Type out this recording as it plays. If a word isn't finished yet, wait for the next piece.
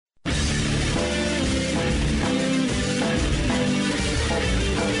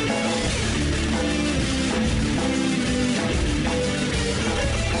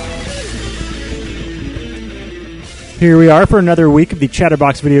Here we are for another week of the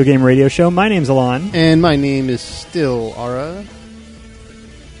Chatterbox Video Game Radio Show. My name's Alon. And my name is still Ara.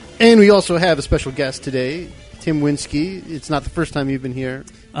 And we also have a special guest today, Tim Winsky. It's not the first time you've been here.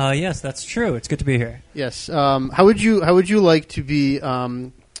 Yes, that's true. It's good to be here. Yes. How would you like to be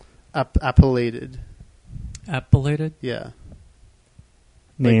appellated? Appellated? Yeah.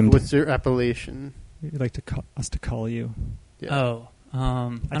 Named. Like, what's your appellation? You'd like us to call you. Yeah. Oh, I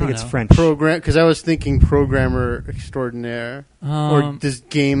think don't it's know. French. Because I was thinking programmer extraordinaire or this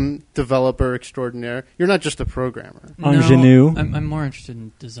game developer extraordinaire. You're not just a programmer. Ingenue. No, I'm more interested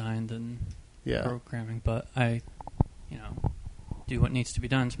in design than Yeah. programming, but I, do what needs to be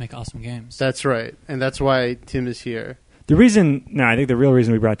done to make awesome games. That's right. And that's why Tim is here. I think the real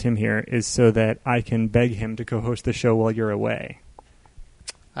reason we brought Tim here is so that I can beg him to co-host the show while you're away.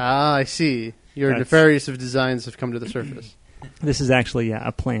 Ah, I see. Your nefarious of designs have come to the surface. This is actually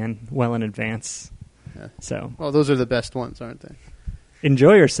a plan well in advance. Yeah. So, well, those are the best ones, aren't they?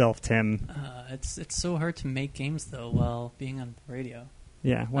 enjoy yourself, Tim. It's so hard to make games though while being on the radio.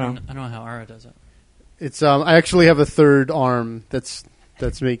 Yeah, well, I don't know how Ara does it. It's I actually have a third arm that's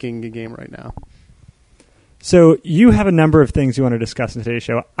making a game right now. so you have a number of things you want to discuss in today's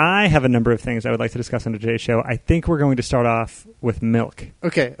show. I have a number of things I would like to discuss on today's show. I think we're going to start off with milk.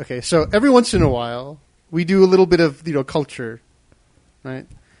 Okay. So every once in a while, we do a little bit of culture, right?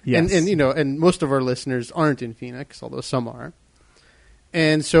 Yes. And most of our listeners aren't in Phoenix, although some are.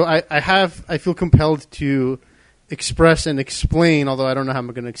 And so I feel compelled to express and explain, although I don't know how I'm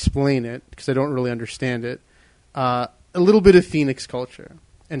going to explain it because I don't really understand it, a little bit of Phoenix culture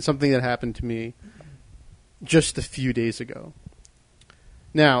and something that happened to me just a few days ago.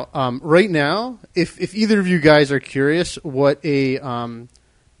 Now, right now, if either of you guys are curious what a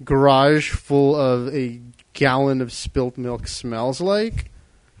garage full of a gallon of spilt milk smells like,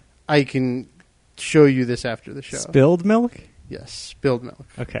 I can show you this after the show. Spilled milk? Yes, spilled milk.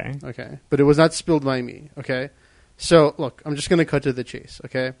 Okay. Okay. But it was not spilled by me, okay? So, look, I'm just going to cut to the chase,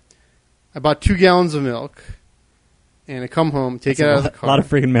 okay? I bought 2 gallons of milk, and I come home, take it out of the car. A lot of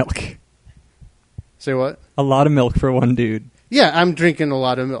freaking milk. Say what? A lot of milk for one dude. Yeah, I'm drinking a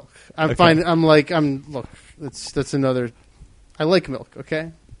lot of milk. I'm Okay. fine. Look, that's another, I like milk,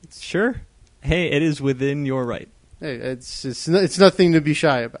 okay? Sure. Hey, it is within your right. Hey, it's nothing to be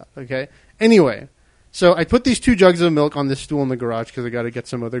shy about, okay? Anyway, so I put these 2 jugs of milk on this stool in the garage because I got to get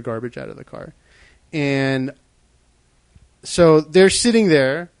some other garbage out of the car. And so they're sitting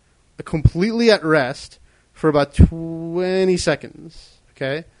there completely at rest for about 20 seconds,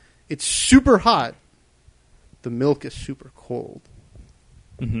 okay? It's super hot. The milk is super cold,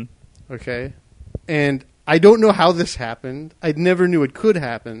 Mm-hmm. okay? And I don't know how this happened. I never knew it could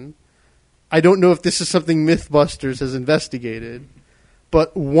happen. I don't know if this is something Mythbusters has investigated,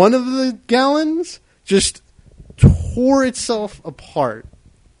 but one of the gallons just tore itself apart.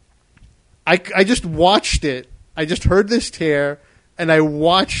 I just watched it. I just heard this tear, and I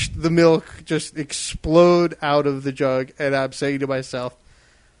watched the milk just explode out of the jug, and I'm saying to myself,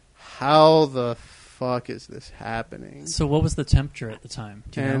 how the fuck is this happening? So what was the temperature at the time?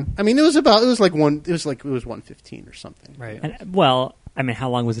 Do you know? I mean, it was 115 or something. Right. And, well, I mean, how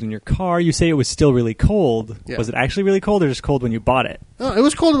long was it in your car? You say it was still really cold. Yeah. Was it actually really cold or just cold when you bought it? No, it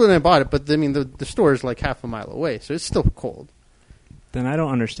was cold when I bought it, but I mean, the store is like half a mile away, so it's still cold. Then I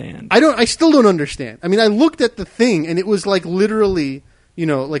don't understand. I still don't understand. I mean, I looked at the thing, and it was like literally,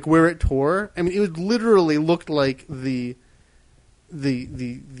 like where it tore. I mean, it literally looked like the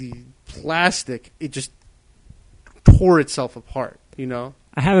plastic. It just tore itself apart.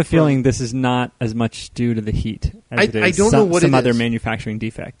 I have a feeling this is not as much due to the heat as it is I don't know what some it other is. manufacturing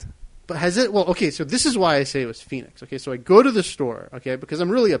defect. But has it? Well, okay. So this is why I say it was Phoenix. Okay, so I go to the store. Okay, because I'm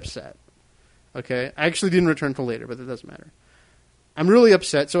really upset. Okay, I actually didn't return till later, but that doesn't matter. I'm really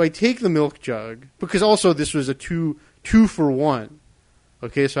upset. So I take the milk jug because also this was a two for one.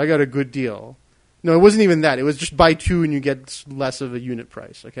 Okay, so I got a good deal. No, it wasn't even that. It was just buy 2 and you get less of a unit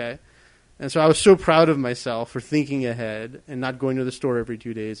price. Okay, and so I was so proud of myself for thinking ahead and not going to the store every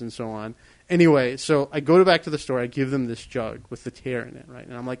 2 days and so on. Anyway, so I go back to the store. I give them this jug with the tear in it, right?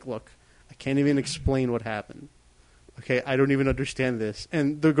 And I'm like, look, I can't even explain what happened. Okay, I don't even understand this.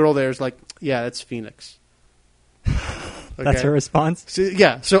 And the girl there is like, yeah, that's Phoenix. Okay. That's her response? So,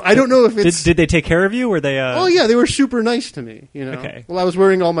 yeah, so I don't know if it's... Did they take care of you? Were they? Oh, yeah, they were super nice to me, Okay. Well, I was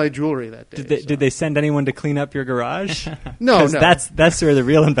wearing all my jewelry that day. Did they send anyone to clean up your garage? No, 'Cause no. That's where the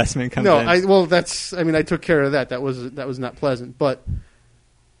real investment comes in. I took care of that. That was not pleasant. But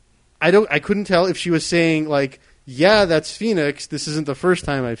I couldn't tell if she was saying, like, yeah, that's Phoenix. This isn't the first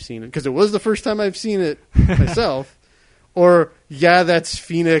time I've seen it. Because it was the first time I've seen it myself. Or, yeah, that's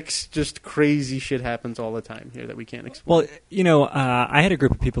Phoenix, just crazy shit happens all the time here that we can't explain. Well, I had a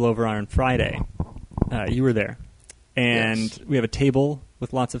group of people over on Friday. You were there. And Yes. we have a table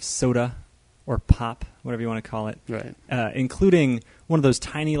with lots of soda or pop, whatever you want to call it, Right. including one of those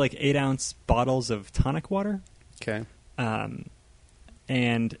tiny, 8-ounce bottles of tonic water. Okay.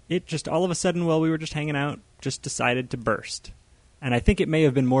 And it just all of a sudden, while we were just hanging out, just decided to burst. And I think it may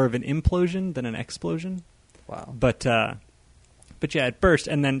have been more of an implosion than an explosion. Wow. But yeah, it burst,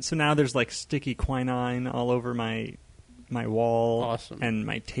 and then so now there's sticky quinine all over my wall Awesome. and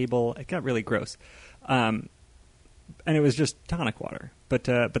my table. It got really gross, and it was just tonic water. But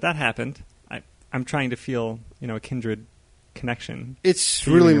that happened. I'm trying to feel a kindred connection. It's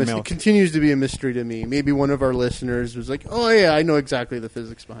to you really and your it milk. continues to be a mystery to me. Maybe one of our listeners was like, "Oh yeah, I know exactly the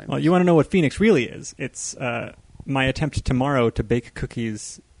physics behind Well, it." you want to know what Phoenix really is? It's my attempt tomorrow to bake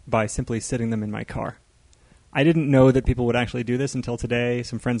cookies by simply sitting them in my car. I didn't know that people would actually do this until today.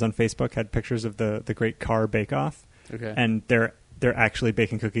 Some friends on Facebook had pictures of the Great Car Bake Off, Okay. and they're actually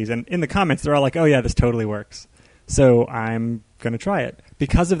baking cookies. And in the comments, they're all like, "Oh yeah, this totally works." So I'm going to try it.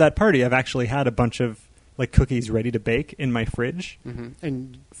 Because of that party, I've actually had a bunch of cookies ready to bake in my fridge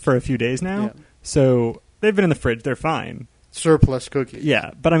And for a few days now. Yeah. So they've been in the fridge. They're fine. surplus cookies.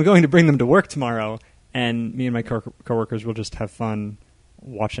 Yeah, but I'm going to bring them to work tomorrow, and me and my coworkers will just have fun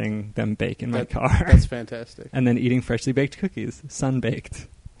watching them bake in my car. That's fantastic. And then eating freshly baked cookies, sun-baked.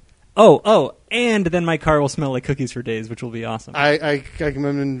 Oh, and then my car will smell like cookies for days, which will be awesome. I'm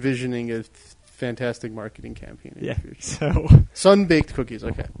envisioning a fantastic marketing campaign in yeah, the future. so Sun-baked cookies,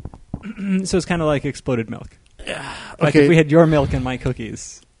 okay. it's kind of like exploded milk. Like Okay. if we had your milk and my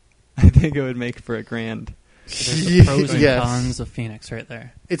cookies, I think it would make for a grand... There's the pros and Yes. cons of Phoenix right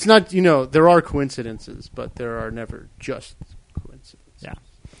there. It's not, there are coincidences, but there are never just coincidences. Yeah.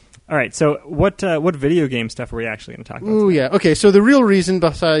 All right, so what video game stuff are we actually going to talk about? Ooh, yeah. Okay, so the real reason,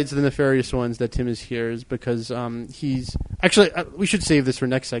 besides the nefarious ones, that Tim is here is because he's... Actually, we should save this for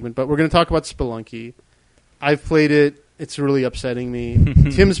next segment, but we're going to talk about Spelunky. I've played it. It's really upsetting me.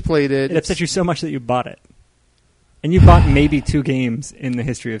 Tim's played it. It upset you so much that you bought it. And you bought maybe 2 games in the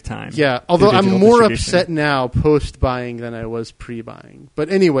history of time. Yeah, although through I'm digital more distribution. upset now post-buying than I was pre-buying. But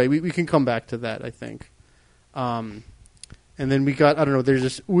anyway, we can come back to that, I think. And then we got, I don't know, there's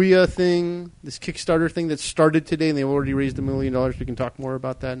this Ouya thing, this Kickstarter thing that started today, and they've already raised $1 million. We can talk more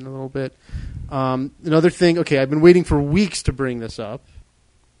about that in a little bit. Another thing, okay, I've been waiting for weeks to bring this up.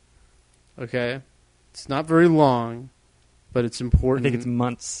 Okay? It's not very long, but it's I important think it's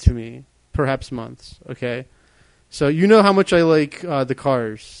months. to me. Perhaps months, okay? So you know how much I like the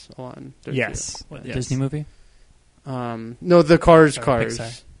Cars on. don't you? Yes. What, Yes. Disney movie? No, the Cars.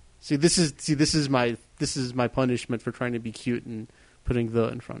 Pixar. See, this is my punishment for trying to be cute and putting the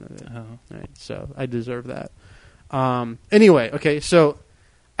in front of it. Oh. Right, so I deserve that. Anyway, okay, so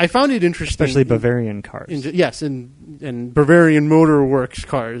I found it interesting, Especially Bavarian cars. yes, and Bavarian Motor Works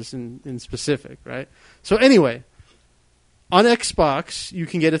cars in specific, right? So anyway, on Xbox you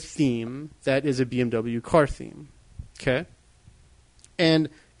can get a theme that is a BMW car theme, okay, and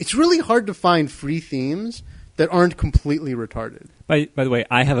it's really hard to find free themes that aren't completely retarded. By the way,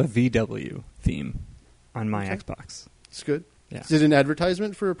 I have a VW theme on my Okay. Xbox. It's good. Yeah. Is it an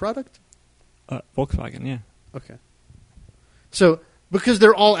advertisement for a product? Volkswagen, yeah. Okay. So, because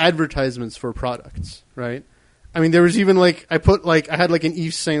they're all advertisements for products, right? I mean, there was even I had an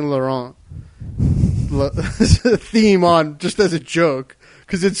Yves Saint Laurent theme on just as a joke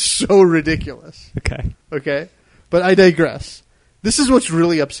because it's so ridiculous. Okay. Okay? But I digress. This is what's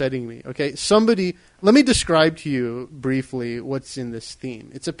really upsetting me, okay? Let me describe to you briefly what's in this theme.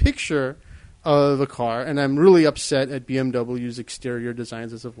 It's a picture of a car, and I'm really upset at BMW's exterior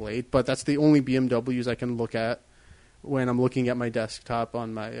designs as of late, but that's the only BMWs I can look at when I'm looking at my desktop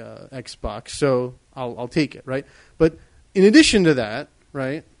on my Xbox, so I'll take it, right? But in addition to that,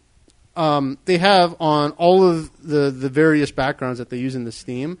 right, they have on all of the various backgrounds that they use in this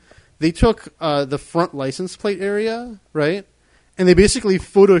theme, they took the front license plate area, right, and they basically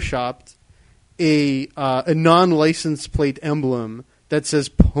photoshopped a non-license plate emblem that says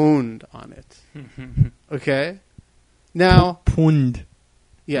Pwned on it. Okay? Now, Pwned.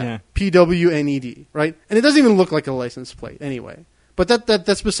 yeah, Yeah. Pwned, right? And it doesn't even look like a license plate anyway. But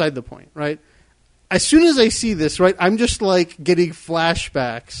that's beside the point, right? As soon as I see this, right, I'm just getting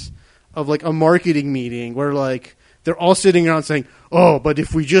flashbacks of a marketing meeting where they're all sitting around saying, "Oh, but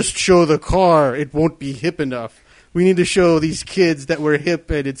if we just show the car, it won't be hip enough. We need to show these kids that we're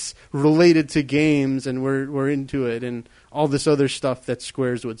hip and it's related to games and we're into it," and all this other stuff that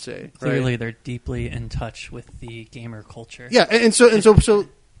Squares would say. Clearly, right? they're deeply in touch with the gamer culture. Yeah, and so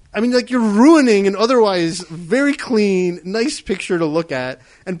I mean, like, you're ruining an otherwise very clean, nice picture to look at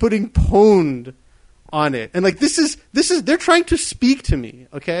and putting pwned on it. And like, this is they're trying to speak to me.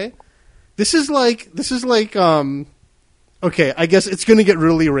 Okay, this is like okay, I guess it's going to get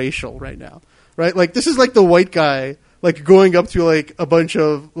really racial right now, right? Like, this is like the white guy, like, going up to, like, a bunch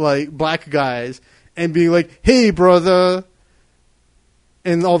of, like, black guys and being like, hey, brother,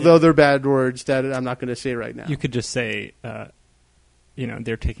 and all the other bad words that I'm not going to say right now. You could just say,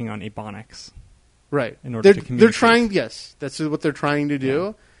 they're taking on Ebonics. Right. In order to communicate. They're trying, yes, that's what they're trying to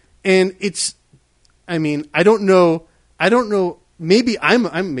do. Yeah. And it's, I mean, I don't know, maybe I'm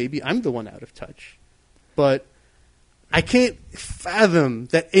the one out of touch, but I can't fathom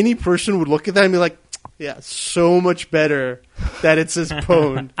that any person would look at that and be like, yeah, so much better that it says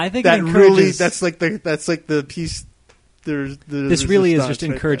pwned. I think that it encourages, that's like the piece. This really is just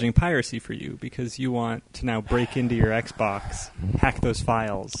encouraging piracy for you, because you want to now break into your Xbox, hack those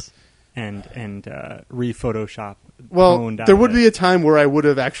files, and re-Photoshop. Well, there would be a time where I would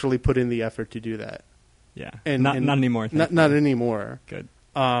have actually put in the effort to do that. Yeah, and not anymore. Not anymore. Good.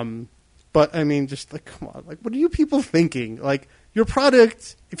 But I mean, just like, come on, like, what are you people thinking? Like, your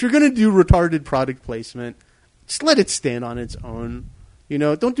product, if you're going to do retarded product placement, just let it stand on its own.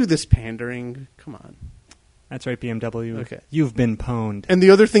 Don't do this pandering. Come on. That's right, BMW. Okay. You've been pwned. And the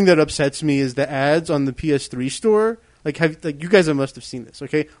other thing that upsets me is the ads on the PS3 store. Like, you guys must have seen this,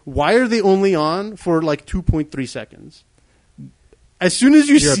 okay? Why are they only on for like 2.3 seconds? As soon as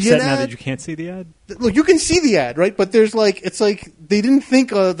You're see upset an ad, now that you can't see the ad? Look, you can see the ad, right? But there's it's like they didn't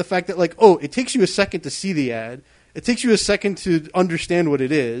think of the fact that, like, oh, it takes you a second to see the ad. It takes you a second to understand what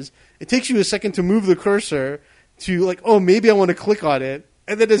it is. It takes you a second to move the cursor to, like, oh, maybe I want to click on it.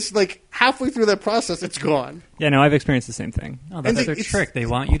 And then it's like halfway through that process, it's gone. Yeah, no, I've experienced the same thing. Oh, that's their trick. They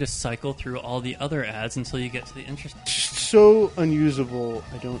want you to cycle through all the other ads until you get to the interesting. So unusable,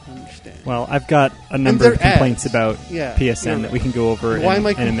 I don't understand. Well, I've got a number of complaints about PSN that we can go over. Why am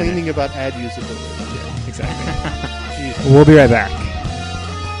I in complaining about ad usability? Yeah, exactly. We'll be right back.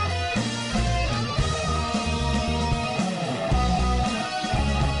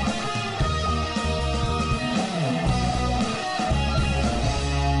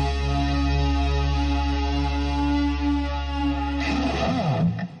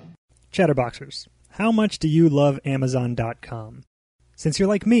 Chatterboxers, how much do you love Amazon.com? Since you're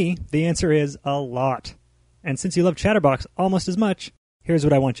like me, the answer is a lot. And since you love Chatterbox almost as much, here's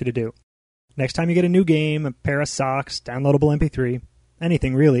what I want you to do. Next time you get a new game, a pair of socks, downloadable MP3,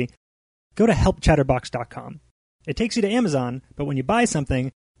 anything really, go to helpchatterbox.com. It takes you to Amazon, but when you buy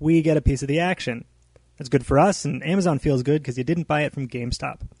something, we get a piece of the action. That's good for us, and Amazon feels good because you didn't buy it from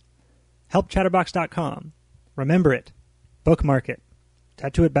GameStop. Helpchatterbox.com. Remember it. Bookmark it.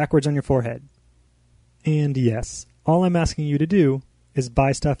 Tattoo it backwards on your forehead. And yes, all I'm asking you to do is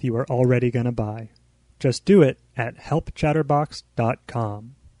buy stuff you are already going to buy. Just do it at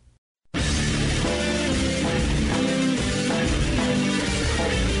helpchatterbox.com.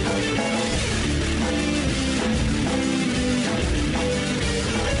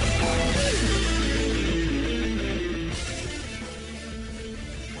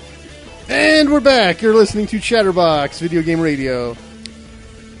 And we're back. You're listening to Chatterbox Video Game Radio.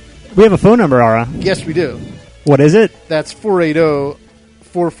 We have a phone number, Ara. Yes, we do. What is it? That's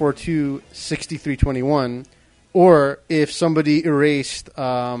 480-442-6321. Or if somebody erased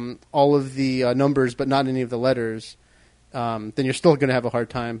all of the numbers but not any of the letters, then you're still going to have a hard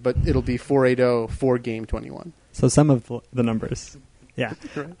time. But it'll be 480-4GAME21. So some of the numbers. Yeah.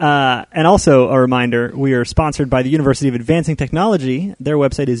 And also a reminder, we are sponsored by the University of Advancing Technology. Their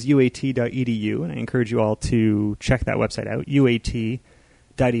website is uat.edu, and I encourage you all to check that website out, uat.edu.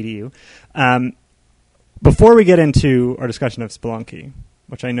 Before we get into our discussion of Spelunky,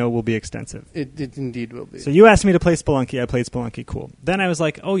 which I know will be extensive. It indeed will be. So you asked me to play Spelunky. I played Spelunky. Cool. Then I was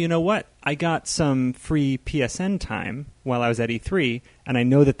like, oh, you know what? I got some free PSN time while I was at E3, and I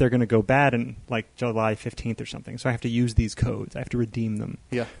know that they're going to go bad in like July 15th or something, so I have to use these codes. I have to redeem them.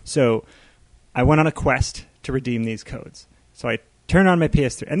 Yeah. So I went on a quest to redeem these codes. So I turned on my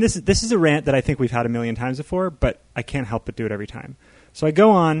PS3. And this is a rant that I think we've had a million times before, but I can't help but do it every time. So I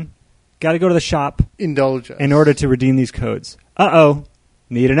go on, got to go to the shop. Indulge us. In order to redeem these codes. Uh-oh.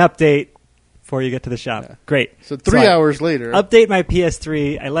 Need an update before you get to the shop. Yeah. Great. So 3 hours later. Update my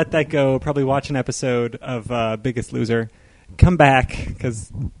PS3. I let that go. Probably watch an episode of Biggest Loser. Come back,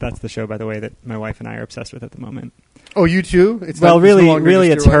 because that's the show, by the way, that my wife and I are obsessed with at the moment. Oh, you too?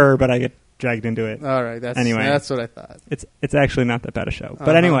 Really, it's her, but I get dragged into it. All right. Anyway, that's what I thought. It's actually not that bad a show.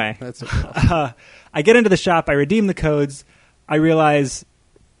 But anyway, that's okay. I get into the shop. I redeem the codes. I realize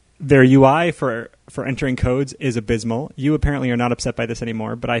their UI for entering codes is abysmal. You apparently are not upset by this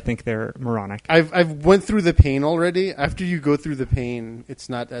anymore, but I think they're moronic. I've went through the pain already. After you go through the pain, it's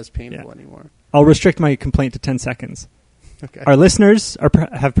not as painful anymore. I'll restrict my complaint to 10 seconds. Okay. Our listeners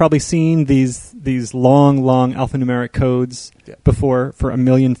have probably seen these long alphanumeric codes before for a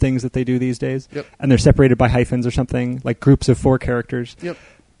million things that they do these days. Yep. And they're separated by hyphens or something, like groups of 4 characters. Yep.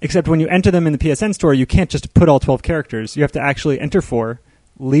 Except when you enter them in the PSN store, you can't just put all 12 characters. You have to actually enter 4,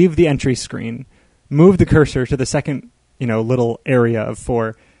 leave the entry screen, move the cursor to the second, little area of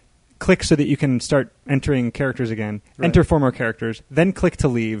 4, click so that you can start entering characters again, enter 4 more characters, then click to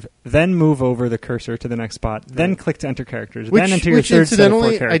leave, then move over the cursor to the next spot, then click to enter characters, then enter your third set of 4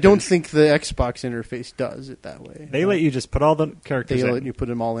 characters. I don't think the Xbox interface does it that way. They let you just put all the characters in. They let you put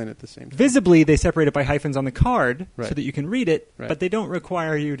them all in at the same time. Visibly, they separate it by hyphens on the card Right. so that you can read it, Right. but they don't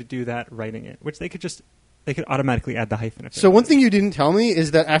require you to do that writing it, which they could automatically add the hyphen. If they So one wanted. thing you didn't tell me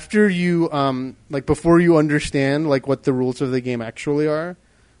is that after you, before you understand what the rules of the game actually are,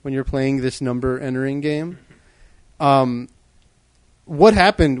 when you're playing this number entering game, what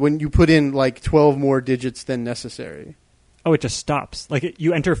happened when you put in 12 more digits than necessary? Oh, it just stops.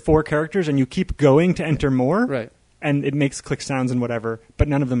 You enter 4 characters and you keep going to enter more, Right. and it makes click sounds and whatever, but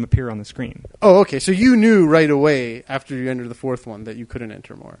none of them appear on the screen. Oh, okay. So you knew right away after you entered the 4th one that you couldn't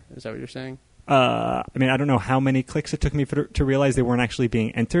enter more. Is that what you're saying? I don't know how many clicks it took me to realize they weren't actually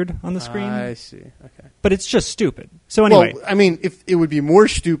being entered on the screen, I see. Okay. but it's just stupid. So anyway, Well, if it would be more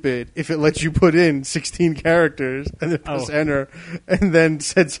stupid if it lets you put in 16 characters and then press enter and then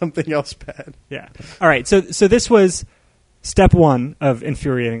said something else bad. yeah. All right, so this was step 1 of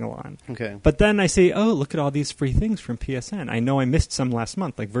infuriating Alon. Okay. But then I say, oh, look at all these free things from PSN. I know I missed some last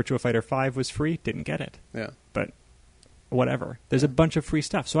month, like Virtua Fighter 5 was free, didn't get it. Yeah. But whatever. There's a bunch of free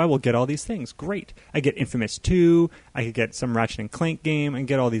stuff, so I will get all these things. Great. I get Infamous 2, I could get some Ratchet and Clank game, and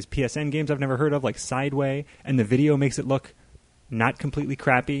get all these PSN games I've never heard of, like Sideway, and the video makes it look not completely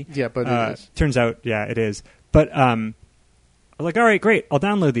crappy. Yeah, but it is. Turns out, yeah, it is. But I'm like, all right, great, I'll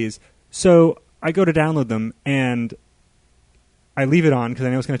download these. So I go to download them, and I leave it on because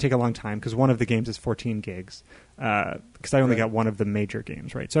I know it's going to take a long time because one of the games is 14 gigs because I only got one of the major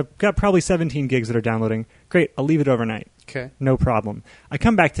games, right? So I've got probably 17 gigs that are downloading. Great, I'll leave it overnight. Okay. No problem. I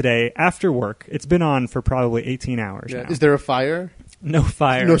come back today after work. It's been on for probably 18 hours now. Is there a fire? No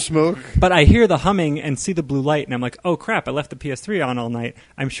fire. No smoke? But I hear the humming and see the blue light, and I'm like, oh, crap, I left the PS3 on all night.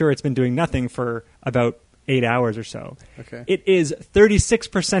 I'm sure it's been doing nothing for about 8 hours or so. Okay. It is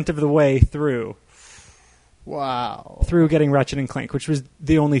 36% of the way through Wow. getting Ratchet and Clank, which was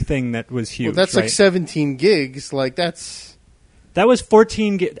the only thing that was huge. Well, that's right? like 17 gigs. That was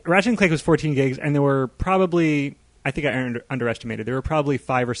 14 Ratchet and Clank was 14 gigs, and there were probably, I think I underestimated, there were probably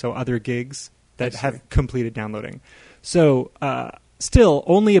 5 or so other gigs that have completed downloading. So still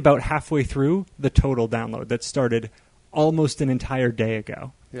only about halfway through the total download that started almost an entire day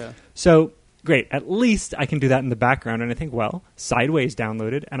ago. Yeah. So great, at least I can do that in the background, and I think, well, Sideways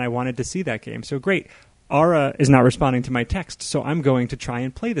downloaded, and I wanted to see that game. So great. Ara is not responding to my text, so I'm going to try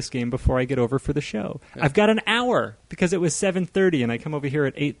and play this game before I get over for the show. Yeah. I've got an hour because it was 7:30 and I come over here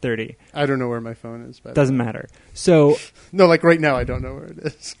at 8:30. I don't know where my phone is. But doesn't matter. So no, right now I don't know where it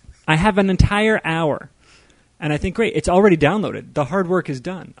is. I have an entire hour, and I think, great, it's already downloaded. The hard work is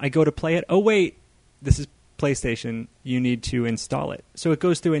done. I go to play it. Oh, wait, this is PlayStation. You need to install it. So it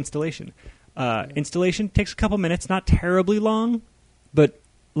goes through installation. Installation takes a couple minutes, not terribly long, but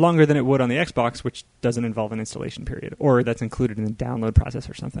longer than it would on the Xbox, which doesn't involve an installation period, or that's included in the download process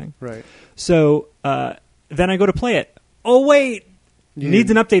or something. Right. So then I go to play it. Oh, wait, needs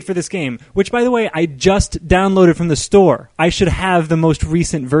an update for this game, which, by the way, I just downloaded from the store. I should have the most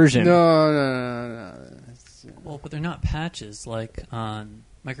recent version. No. Well, but they're not patches like on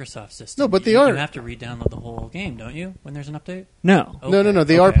Microsoft system. No, but they are. You have to re-download the whole game, don't you, when there's an update? No. Okay. No.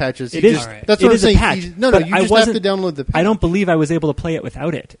 They are patches. It is. Right. That's what I'm saying. Patch, you just but have to download the patch. I don't believe I was able to play it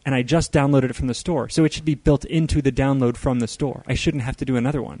without it, and I just downloaded it from the store. So it should be built into the download from the store. I shouldn't have to do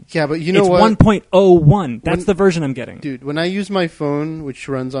another one. Yeah, but you know it's what? It's 1.01. That's the version I'm getting. Dude, when I use my phone, which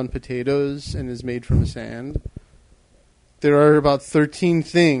runs on potatoes and is made from sand, there are about 13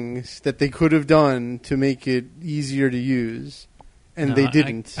 things that they could have done to make it easier to use. And they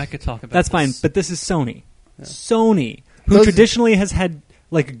didn't. I could talk about That's this. fine, but this is Sony. Yeah. Sony, who traditionally has had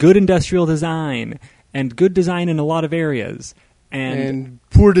good industrial design and good design in a lot of areas. And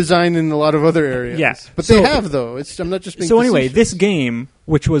poor design in a lot of other areas. Yeah. But they have, though. I'm not just being So anyway, facetious. this game,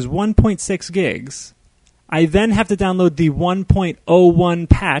 which was 1.6 gigs, I then have to download the 1.01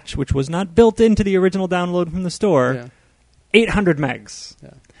 patch, which was not built into the original download from the store, 800 megs. Yeah.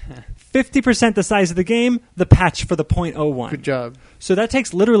 50% the size of the game, the patch for the 0.01. Good job. So that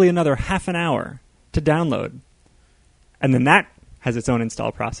takes literally another half an hour to download. And then that has its own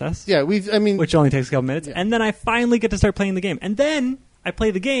install process, Yeah, which only takes a couple minutes. Yeah. And then I finally get to start playing the game. And then I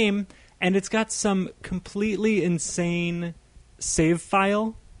play the game, and it's got some completely insane save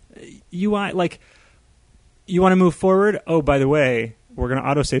file UI. Like, you want to move forward? Oh, by the way, we're going to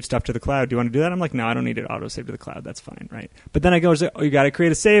autosave stuff to the cloud. Do you want to do that? I'm like, no, I don't need it autosave to the cloud. That's fine, right? But then I go, oh, you got to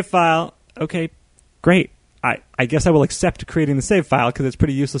create a save file. Okay, great. I guess I will accept creating the save file because it's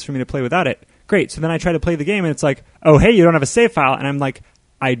pretty useless for me to play without it. Great. So then I try to play the game, and it's like, oh, hey, you don't have a save file. And I'm like,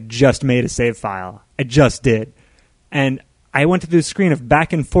 I just made a save file. I just did. And I went through the screen of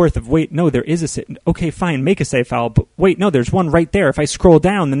back and forth of, wait, no, there is a save. Okay, fine, make a save file. But wait, no, there's one right there. If I scroll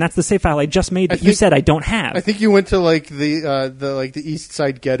down, then that's the save file I just made that you said I don't have. I think you went to like the East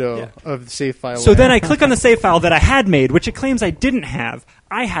Side ghetto of the save file. So then I click on the save file that I had made, which it claims I didn't have.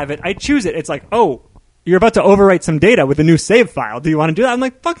 I have it. I choose it. It's like, oh, you're about to overwrite some data with a new save file. Do you want to do that? I'm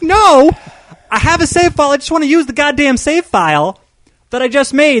like, fuck no. I have a save file. I just want to use the goddamn save file that I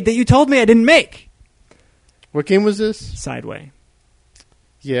just made that you told me I didn't make. What game was this? Sideway.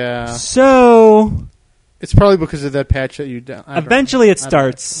 Yeah. So It's probably because of that patch that you down. eventually it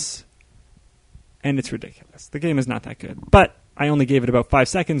starts, and it's ridiculous. The game is not that good. But I only gave it about 5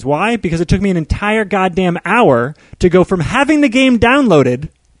 seconds. Why? Because it took me an entire goddamn hour to go from having the game downloaded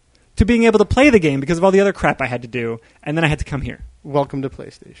to being able to play the game because of all the other crap I had to do, and then I had to come here. Welcome to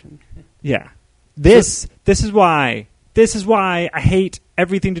PlayStation. Yeah. This is why I hate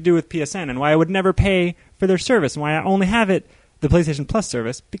everything to do with PSN and why I would never pay for their service and why I only have it, the PlayStation Plus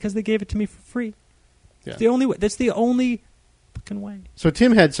service, because they gave it to me for free. Yeah. It's the only way. That's the only fucking way. So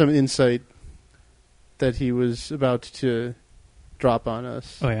Tim had some insight that he was about to drop on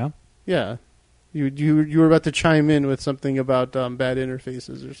us. Oh yeah. Yeah. You were about to chime in with something about bad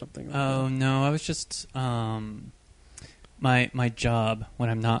interfaces or something. Like Oh that. no, I was just my job when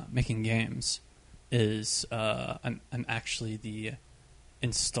I'm not making games is I'm actually the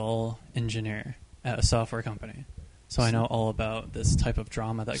install engineer at a software company. So I know all about this type of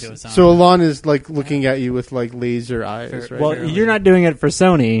drama that goes on. So Alon is like looking at you with like laser eyes, Fair- right? Well, Fairly. you're not doing it for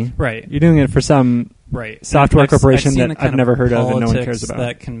Sony. right. You're doing it for some Right. software I've corporation seen that the kind I've never heard of and no one politics cares about.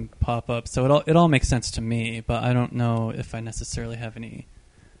 That can pop up. So it all makes sense to me, but I don't know if I necessarily have any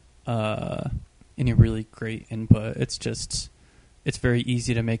really great input. It's just it's very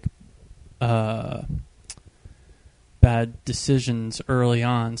easy to make bad decisions early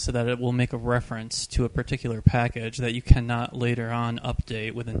on so that it will make a reference to a particular package that you cannot later on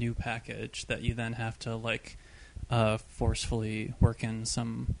update with a new package that you then have to like forcefully work in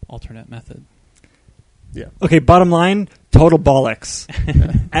some alternate method. Yeah. Okay, bottom line, total bollocks.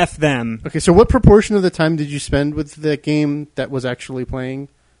 F them. Okay, so what proportion of the time did you spend with the game that was actually playing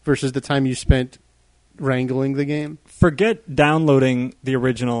versus the time you spent wrangling the game? Forget downloading the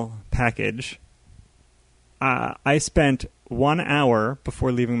original package. I spent 1 hour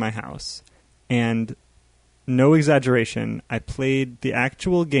before leaving my house, and no exaggeration, I played the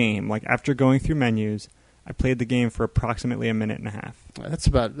actual game, like after going through menus, I played the game for approximately a minute and a half. That's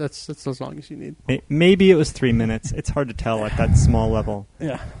as long as you need. Maybe it was 3 minutes. It's hard to tell at that small level.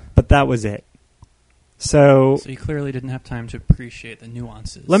 Yeah. But that was it. So So you clearly didn't have time to appreciate the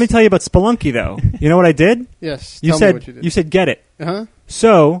nuances. let me tell you about Spelunky, though. You know what I did? Yes. You tell said me what you did. you said get it. Uh-huh.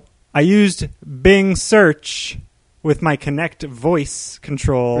 So I used Bing search with my Kinect voice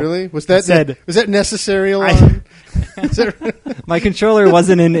control. Really? Was that necessary, I- Alon? Is that- My controller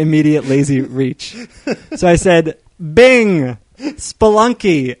wasn't in immediate lazy reach. So I said, Bing,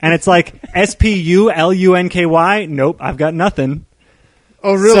 Spelunky. And it's like, Spulunky? Nope, I've got nothing.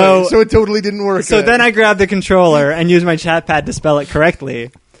 Oh, really? So- So it totally didn't work. So then I grabbed the controller and used my chat pad to spell it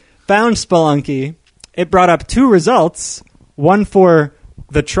correctly. Found Spelunky. It brought up 2 results. One for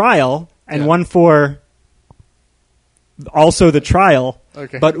the trial and Yeah. one for also the trial.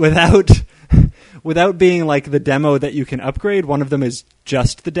 Okay. But without being like the demo that you can upgrade. One of them is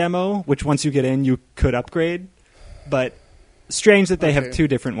just the demo, which once you get in, you could upgrade. But strange that they have Okay. 2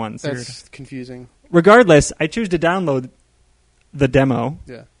 different ones. That's confusing. Regardless, I choose to download the demo,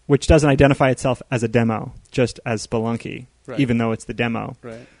 Yeah. which doesn't identify itself as a demo, just as Spelunky, Right. even though it's the demo.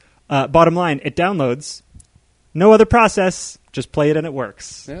 Right. Bottom line, it downloads. No other process. Just play it and it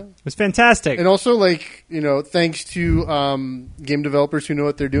works. Yeah. It was fantastic. And also, like, thanks to game developers who know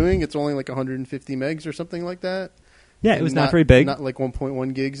what they're doing, it's only like 150 megs or something like that. yeah, it And was not very big. Not like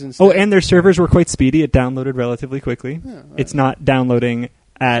 1.1 gigs instead. Oh, and their servers were quite speedy. It downloaded relatively quickly. Yeah, right. It's not downloading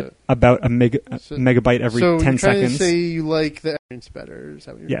at about a megabyte every so 10 you're trying seconds. to say you like the experience better? Is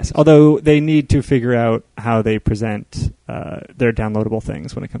that what you're Yes, trying to although they need to figure out how they present their downloadable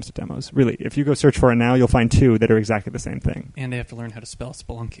things when it comes to demos. Really, if you go search for it now, you'll find 2 that are exactly the same thing. And they have to learn how to spell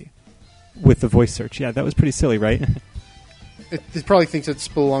Spelunky. With the voice search. Yeah, that was pretty silly, right? It probably thinks it's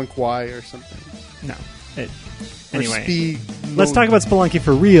Spelunk Y or something. No. Or Anyway, speed let's mode. talk about Spelunky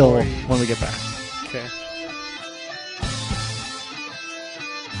for real Sorry. when we get back. Okay.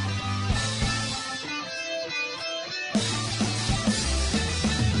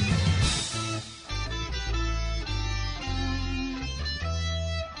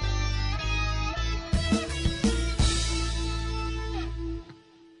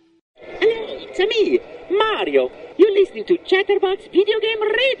 Hello, it's me, Mario. You're listening to Chatterbox Video Game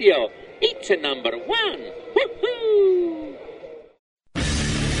Radio. It's number 1. Woohoo!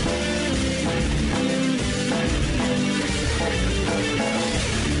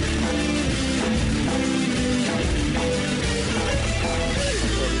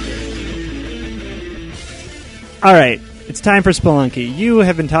 All right, it's time for Spelunky. You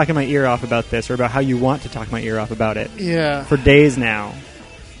have been talking my ear off about this, or about how you want to talk my ear off about it, Yeah. for days now.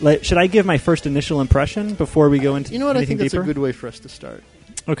 Should I give my first initial impression before we go into You know what? I anything think that's deeper? a good way for us to start.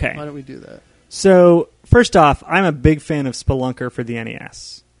 Okay. Why don't we do that? So, first off, I'm a big fan of Spelunker for the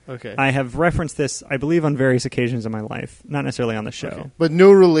NES. Okay. I have referenced this, I believe, on various occasions in my life, not necessarily on the show. Okay. But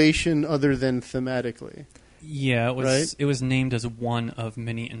no relation other than thematically. Yeah, it was Right? it was named as one of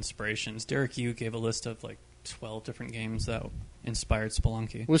many inspirations. Derek Yu gave a list of like 12 different games that inspired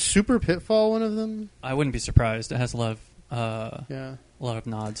Spelunky. Was Super Pitfall one of them? I wouldn't be surprised. It has a lot of Yeah.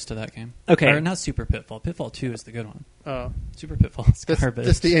 nods to that game. Okay. Or not Super Pitfall. Pitfall 2 is the good one. Oh. Super Pitfall is That's, garbage.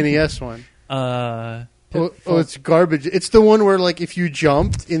 that's the NES one. Pitfall- It's garbage. It's the one where, like, if you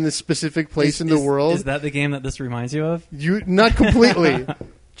jumped in the specific place in the world, Is that the game that this reminds you of? you not completely.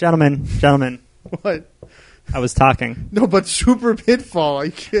 Gentlemen, What? I was talking. No, but Super Pitfall. I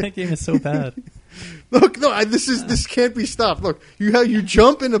can't. That game is so bad. Look, no, this can't be stopped. Look, you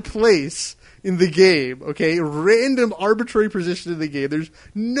jump in a place in the game, okay? Random arbitrary position in the game. There's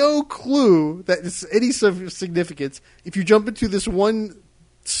no clue that it's any sort of significance. If you jump into this one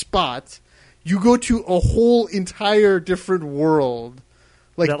spot, you go to a whole entire different world.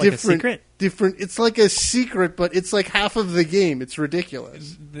 Is that like a secret? Different. It's like a secret, but it's like half of the game. It's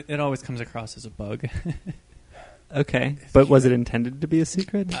ridiculous. It always comes across as a bug. Okay. But was it intended to be a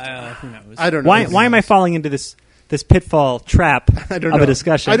secret? Who knows? I don't know. Why am I falling into this pitfall trap I don't of know. a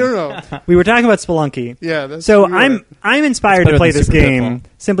discussion? I don't know. We were talking about Spelunky. Yeah, that's So you are. I'm inspired It's to better play than this Super game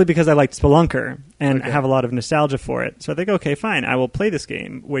Pitfall. simply because I liked Spelunker and Okay. have a lot of nostalgia for it. So I think, okay, fine, I will play this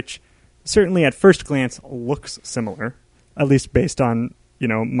game, which certainly at first glance looks similar, at least based on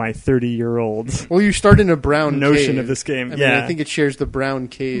my 30-year-old Well, you start in a brown notion cave. of this game. I mean, yeah, I think it shares the brown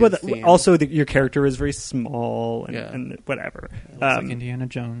cave but theme. also your character is very small and, Yeah. and whatever. It looks like Indiana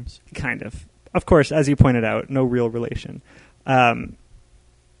Jones. Kind of. Of course, as you pointed out, no real relation. Play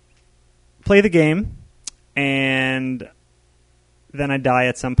the game, and then I die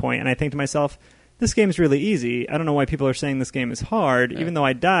at some point, and I think to myself, this game's really easy. I don't know why people are saying this game is hard, even though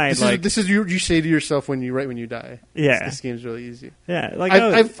I died. This is you say to yourself when you die. Yeah. This game's really easy. Yeah, like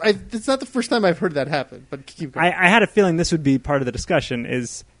It's not the first time I've heard that happen, but keep going. I had a feeling this would be part of the discussion,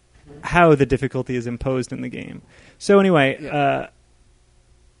 is how the difficulty is imposed in the game. So anyway, Yeah.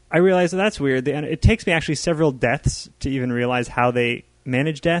 I realized that's weird. And it takes me actually several deaths to even realize how they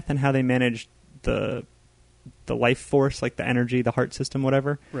manage death and how they manage the life force, like the energy, the heart system,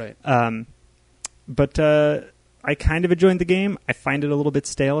 whatever. Right. But I kind of enjoyed the game. I find it a little bit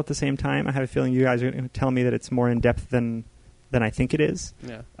stale at the same time. I have a feeling you guys are going to tell me that it's more in depth than I think it is.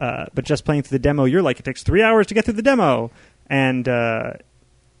 Yeah. But just playing through the demo, you're like, it takes 3 hours to get through the demo, and I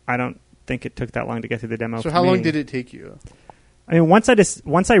don't think it took that long to get through the demo. So for how long me. did it take you? I mean, once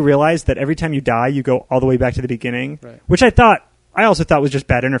I realized that every time you die, you go all the way back to the beginning, Right. which I also thought was just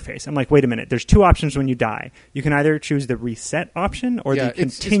bad interface. I'm like, wait a minute. There's 2 options when you die. You can either choose the reset option or the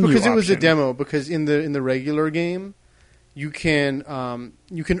it's continue because it was a option. demo. Because in the regular game, you can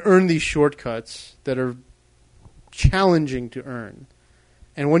earn these shortcuts that are challenging to earn,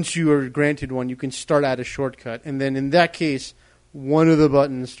 and once you are granted one, you can start at a shortcut, and then in that case, one of the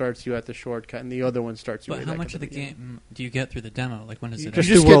buttons starts you at the shortcut, and the other one starts you. But way how back much at of the beginning. game do you get through the demo? Like, when does it just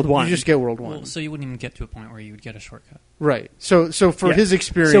end? do World 1. You just get World 1. Well, so you wouldn't even get to a point where you would get a shortcut. Right. So for Yeah. his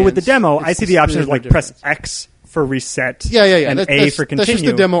experience. So with the demo, I it's see the option really of like no press difference. X for reset, Yeah. and A that's, for continue. That's just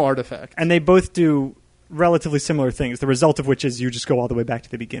the demo artifact. And they both do relatively similar things. The result of which is you just go all the way back to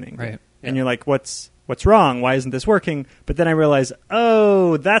the beginning. Right. And Yeah. you're like, what's wrong? Why isn't this working? But then I realize,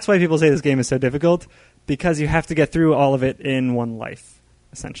 oh, that's why people say this game is so difficult, because you have to get through all of it in one life.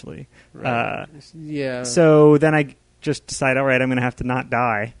 essentially. Right. Yeah. So then I just decided, all right, I'm going to have to not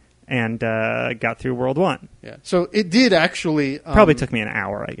die, and got through World 1. Yeah. So it did actually... Probably took me an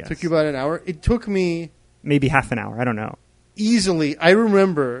hour, I guess. Took you about an hour. It took me... Maybe half an hour. I don't know. Easily. I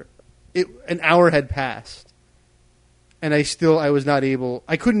remember an hour had passed, and I was not able...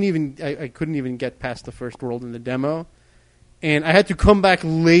 I couldn't even get past the first world in the demo, and I had to come back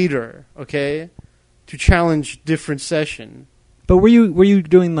later, okay, to challenge different session. But were you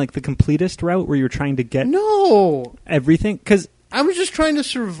doing like the completist route where you were trying to get No! everything? Because I was just trying to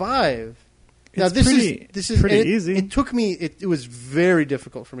survive. Now It's this pretty- is pretty and easy. It took me. It was very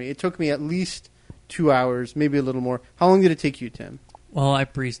difficult for me. It took me at least 2 hours, maybe a little more. How long did it take you, Tim? Well, I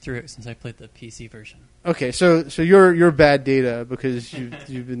breezed through it since I played the PC version. Okay, so you're bad data because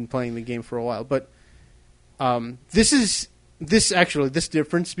you've been playing the game for a while. But this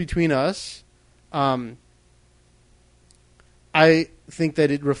difference between us. I think that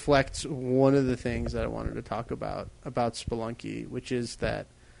it reflects one of the things that I wanted to talk about Spelunky, which is that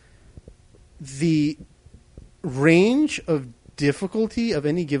the range of difficulty of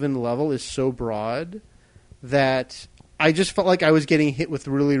any given level is so broad that I just felt like I was getting hit with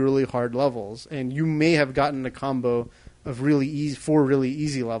really, really hard levels. And you may have gotten a combo of 4 really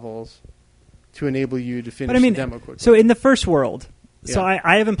easy levels to enable you to finish the demo quickly. So in the first world, so Yeah.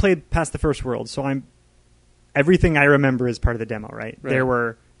 I haven't played past the first world, so everything I remember is part of the demo, right? Right. There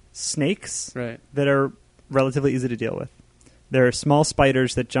were snakes Right. that are relatively easy to deal with. There are small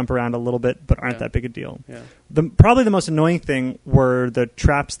spiders that jump around a little bit but aren't Yeah. that big a deal. Yeah. Probably the most annoying thing were the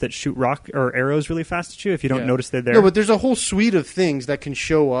traps that shoot rock or arrows really fast at you if you don't Yeah. notice they're there. No, but there's a whole suite of things that can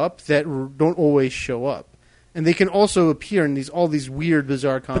show up that don't always show up. And they can also appear in all these weird,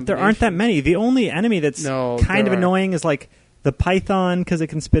 bizarre combinations. But there aren't that many. The only enemy that's No, kind of there are. annoying is like the python because it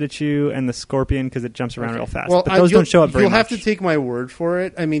can spit at you and the scorpion because it jumps around real fast. Well, but those don't show up very You'll much. have to take my word for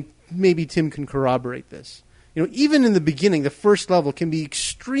it. I mean, maybe Tim can corroborate this. Even in the beginning, the first level can be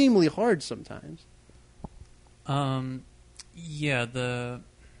extremely hard sometimes. Yeah,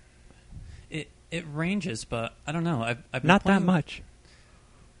 it ranges, but I don't know. I've been Not that playing- much.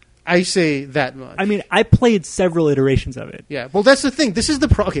 I say that much. I mean, I played several iterations of it. Yeah. Well, that's the thing. This is the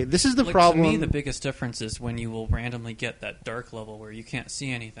this is the Like, problem. To me, the biggest difference is when you will randomly get that dark level where you can't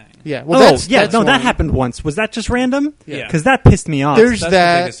see anything. Yeah. Well, That's that's that one. happened once. Was that just random? Yeah. Because that pissed me off. There's That's the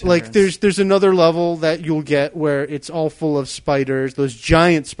that. biggest Like, hindrance. there's another level that you'll get where it's all full of spiders. Those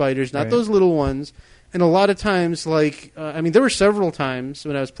giant spiders, not Right. those little ones. And a lot of times, like, there were several times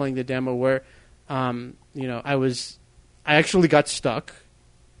when I was playing the demo where, I actually got stuck.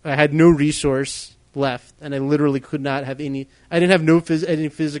 I had no resource left, and I literally could not have any. I didn't have any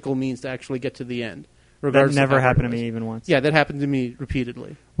physical means to actually get to the end. That Regardless never of how hard happened to it was. me even once. Yeah, that happened to me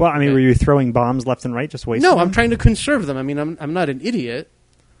repeatedly. Well, I mean, Okay. were you throwing bombs left and right, just wasting No, them? I'm trying to conserve them. I mean, I'm not an idiot.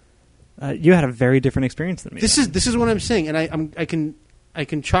 You had a very different experience than me. This is what I'm saying, and I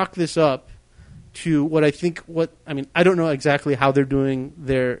can chalk this up to what I think. I don't know exactly how they're doing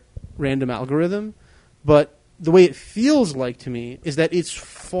their random algorithm, but the way it feels like to me is that it's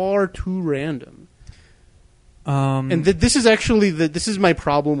far too random. And this is actually this is my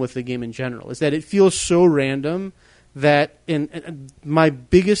problem with the game in general, is that it feels so random that and my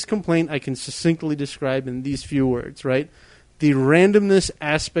biggest complaint I can succinctly describe in these few words, right? The randomness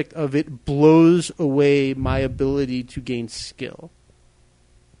aspect of it blows away my ability to gain skill.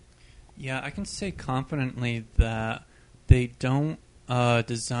 Yeah, I can say confidently that they don't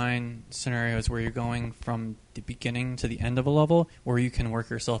design scenarios where you're going from the beginning to the end of a level where you can work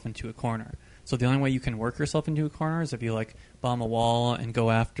yourself into a corner. So the only way you can work yourself into a corner is if you bomb a wall and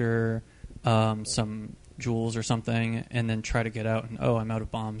go after some jewels or something, and then try to get out. And I'm out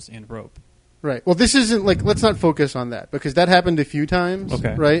of bombs and rope. Right. Well, this isn't let's not focus on that because that happened a few times.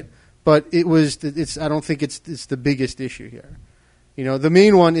 Okay. Right. But I don't think it's the biggest issue here. The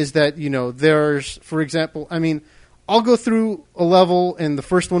main one is that there's, for example, I'll go through a level and the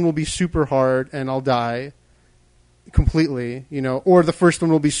first one will be super hard and I'll die completely, or the first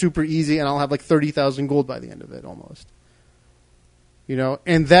one will be super easy and I'll have 30,000 gold by the end of it almost.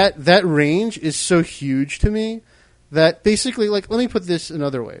 And that range is so huge to me that basically, let me put this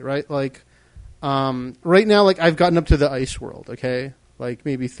another way, right? Right now, I've gotten up to the ice world, okay?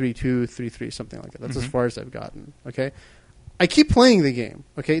 Maybe 3-2, 3-3, something like that. That's as far as I've gotten, okay? I keep playing the game,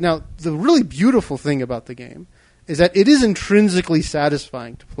 okay? Now, the really beautiful thing about the game is that it is intrinsically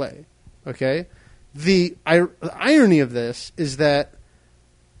satisfying to play, okay? The irony of this is that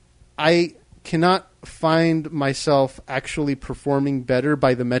I cannot find myself actually performing better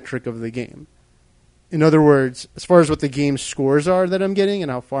by the metric of the game. In other words, as far as what the game scores are that I'm getting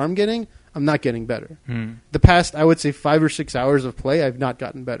and how far I'm getting, I'm not getting better. The past, I would say, 5 or 6 hours of play, I've not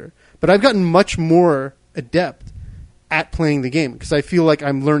gotten better. But I've gotten much more adept at playing the game because I feel like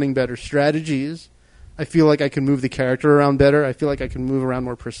I'm learning better strategies. I feel like I can move the character around better. I feel like I can move around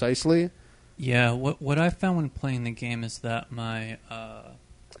more precisely. Yeah, what I found when playing the game is that my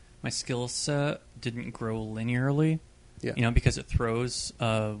skill set didn't grow linearly. Yeah. You know, because it throws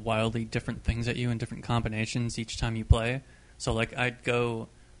wildly different things at you in different combinations each time you play. So, like, I'd go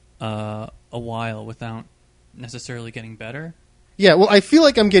a while without necessarily getting better. Yeah, well, I feel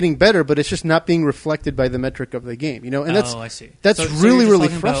like I'm getting better, but it's just not being reflected by the metric of the game, you know. And I see. That's So really, you're just really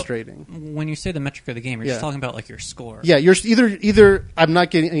talking about- frustrating. when you say the metric of the game, you're Yeah. just talking about like your score. Yeah, you're either I'm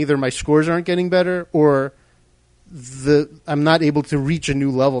not getting either my scores aren't getting better, or I'm not able to reach a new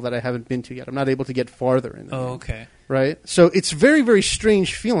level that I haven't been to yet. I'm not able to get farther in the game. Okay. Right? So it's very, very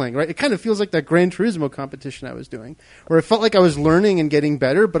strange feeling, right? It kind of feels like that Gran Turismo competition I was doing, where it felt like I was learning and getting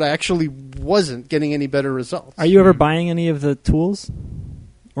better, but I actually wasn't getting any better results. Are you ever buying any of the tools,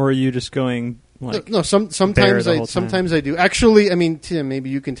 or are you just going like? No, sometimes the whole time? sometimes I do. Actually, I mean, Tim, maybe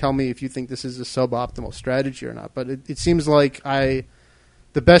you can tell me if you think this is a suboptimal strategy or not. But it seems like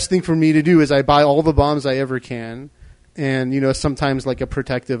the best thing for me to do is I buy all the bombs I ever can, and sometimes like a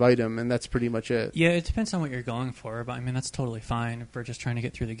protective item, and that's pretty much it. Yeah, it depends on what you're going for, but I mean that's totally fine if we're just trying to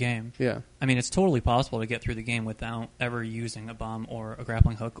get through the game. Yeah. I mean, it's totally possible to get through the game without ever using a bomb or a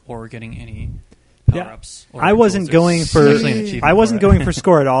grappling hook or getting any power-ups. Or I wasn't controls. going There's for usually an achievement I wasn't for it. going for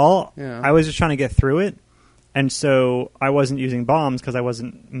score at all. Yeah. I was just trying to get through it, and so I wasn't using bombs because I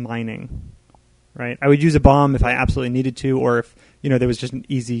wasn't mining. Right, I would use a bomb if I absolutely needed to, or if there was just an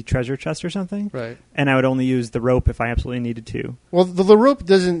easy treasure chest or something. Right. And I would only use the rope if I absolutely needed to. Well, the rope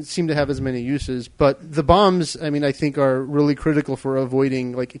doesn't seem to have as many uses, but the bombs, I mean, I think are really critical for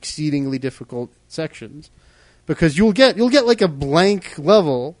avoiding like exceedingly difficult sections, because you'll get like a blank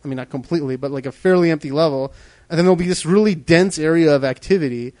level. I mean, not completely, but like a fairly empty level, and then there'll be this really dense area of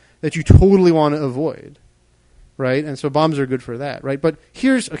activity that you totally want to avoid. Right, and so bombs are good for that, right? But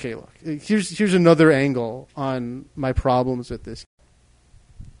here's another angle on my problems with this.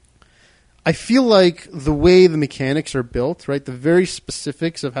 I feel like the way the mechanics are built, right, the very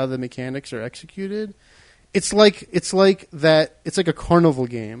specifics of how the mechanics are executed, it's like a carnival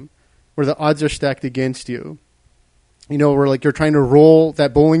game where the odds are stacked against you. Where like you're trying to roll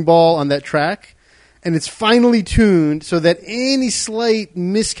that bowling ball on that track, and it's finely tuned so that any slight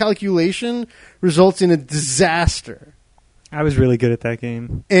miscalculation results in a disaster. I was really good at that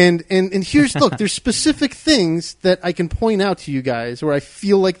game. And here's look, there's specific things that I can point out to you guys where I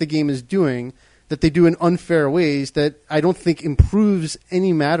feel like the game is doing that they do in unfair ways that I don't think improves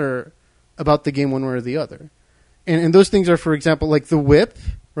any matter about the game one way or the other. And those things are, for example, like the whip,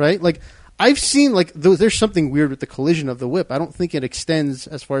 right? Like I've seen like there's something weird with the collision of the whip. I don't think it extends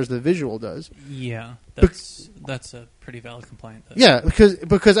as far as the visual does. Yeah, that's a pretty valid complaint. Though. Yeah,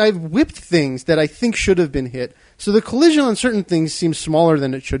 because I've whipped things that I think should have been hit. So the collision on certain things seems smaller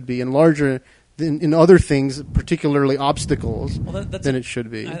than it should be and larger than in other things, particularly obstacles, than it should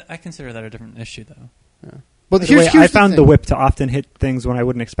be. I consider that a different issue, though. Yeah. But By the way, I found the thing. whip to often hit things when I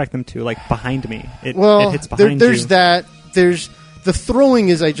wouldn't expect them to, like behind me. It hits behind there's you. that. There's the throwing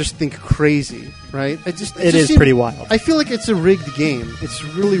is, I just think, crazy, right? It is pretty wild. I feel like it's a rigged game. It's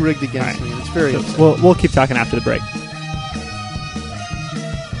really rigged against me, and it's very upsetting. We'll keep talking after the break.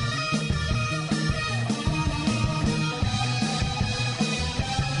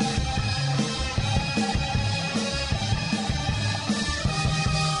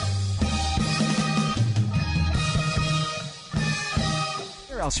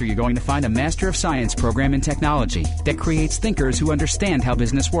 Where else are you going to find a Master of Science program in technology that creates thinkers who understand how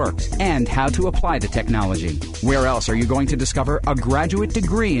business works and how to apply the technology? Where else are you going to discover a graduate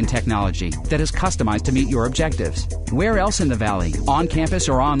degree in technology that is customized to meet your objectives? Where else in the Valley, on campus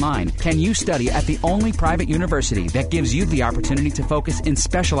or online, can you study at the only private university that gives you the opportunity to focus in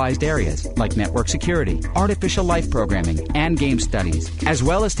specialized areas like network security, artificial life programming, and game studies, as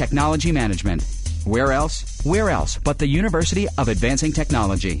well as technology management? Where else? Where else but the University of Advancing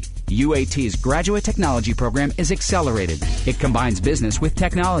Technology? UAT's graduate technology program is accelerated. It combines business with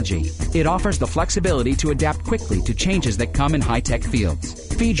technology. It offers the flexibility to adapt quickly to changes that come in high-tech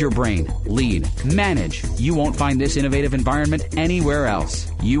fields. Feed your brain, lead, manage. You won't find this innovative environment anywhere else.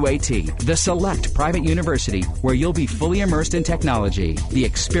 UAT, the select private university where you'll be fully immersed in technology. The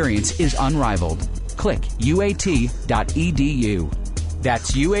experience is unrivaled. Click uat.edu.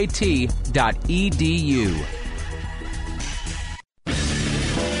 That's uat.edu.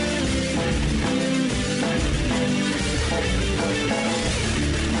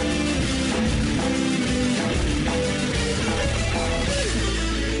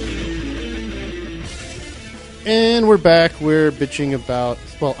 And we're back. We're bitching about.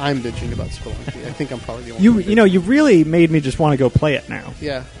 Well, I'm bitching about Spelunky. I think I'm probably the only one. You really made me just want to go play it now.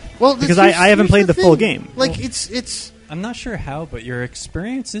 Yeah. Well, Because I haven't played the full game. Like it's. I'm not sure how, but your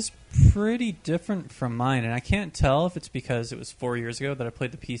experience is pretty different from mine, and I can't tell if it's because it was 4 years ago that I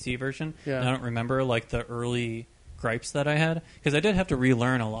played the PC version. Yeah. And I don't remember like the early gripes that I had, because I did have to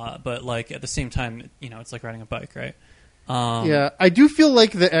relearn a lot, but like at the same time, it's like riding a bike, right? Yeah, I do feel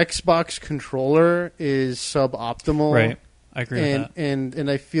like the Xbox controller is suboptimal. Right. I agree with that.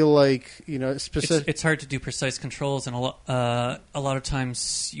 And I feel like specific. It's hard to do precise controls, and a lot of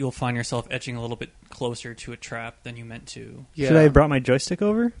times you'll find yourself edging a little bit closer to a trap than you meant to. Yeah. Should I have brought my joystick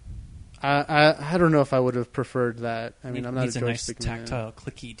over? I don't know if I would have preferred that. I mean, I'm not needs a a nice joystick man. tactile,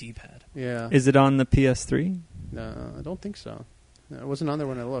 clicky D-pad. Yeah. Is it on the PS3? No, I don't think so. No, it wasn't on there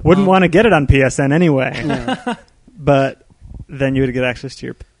when I looked. Wouldn't want to get it on PSN anyway. Yeah. But then you would get access to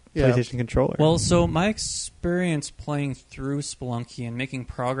your Yeah. PlayStation controller. Well, so my experience playing through Spelunky and making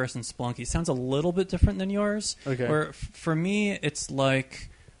progress in Spelunky sounds a little bit different than yours. Okay. Where for me, it's like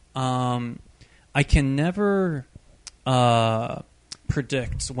I can never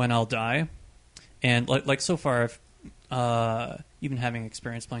predict when I'll die, and like so far, I've even having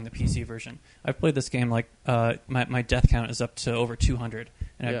experience playing the PC version, I've played this game like my death count is up to over 200,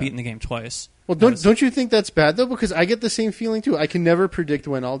 and Yeah. I've beaten the game twice. Well, don't you think that's bad though? Because I get the same feeling too. I can never predict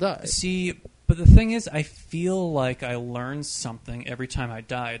when I'll die. See, but the thing is, I feel like I learn something every time I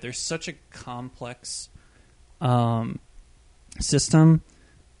die. There's such a complex system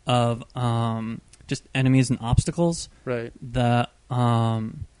of just enemies and obstacles Right. that I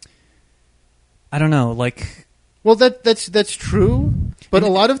don't know. Like, Well, that's true. But a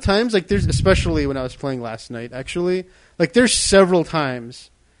lot of times, like there's, especially when I was playing last night, actually, like there's several times,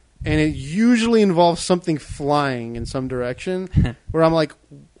 and it usually involves something flying in some direction, where I'm like,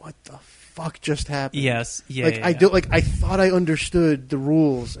 what the fuck just happened? yes, yeah, Like yeah, I yeah. don't, like I thought I understood the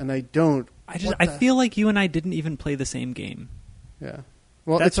rules, and I don't. I feel like you and I didn't even play the same game. Yeah.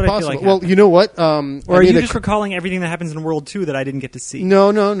 Well, That's it's what I feel possible. like Well, happened. you know what? Or are you just recalling everything that happens in World 2 that I didn't get to see?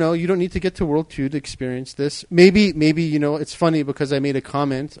 No. You don't need to get to World 2 to experience this. Maybe it's funny because I made a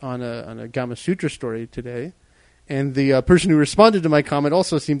comment on a Gama Sutra story today, and the person who responded to my comment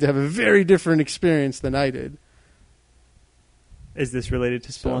also seemed to have a very different experience than I did. Is this related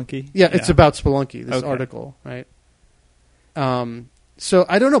to Spelunky? Yeah, it's about Spelunky, this Okay. article, right? So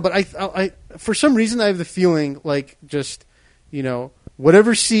I don't know, but I for some reason I have the feeling like just,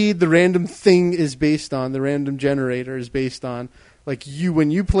 whatever seed the random thing is based on, the random generator is based on, like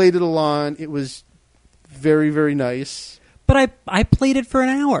when you played it Alon, it was very, very nice. But I played it for an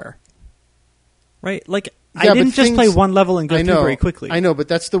hour. Right? Like, Yeah, I didn't but just play things- one level and go I through know, very quickly. I know, but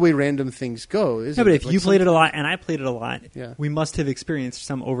that's the way random things go, isn't No, but it? if Like you played it some- a lot and I played it a lot, Yeah. we must have experienced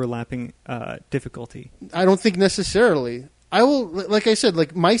some overlapping difficulty. I don't think necessarily. I will, like I said,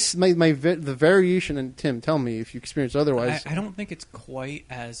 like the variation, and Tim, tell me if you experience otherwise. I don't think it's quite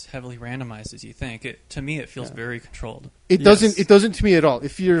as heavily randomized as you think. To me, it feels very controlled. It Yes. doesn't to me at all.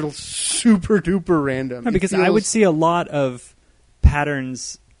 It feels super duper random. No, It because I would feels- see a lot of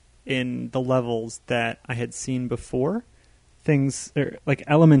patterns in the levels that I had seen before. Things, like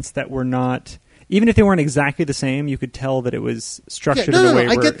elements that were not, even if they weren't exactly the same, you could tell that it was structured in a way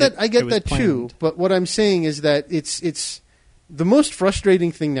I where get that. I it get was that too. planned. But what I'm saying is that it's the most frustrating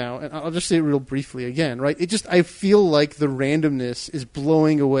thing now, and I'll just say it real briefly again, right? I feel like the randomness is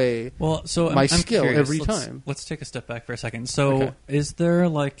blowing away. Well, so My I'm skill curious. every Let's- time. Let's take a step back for a second. So, Okay. is there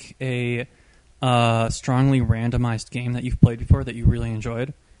like a strongly randomized game that you've played before that you really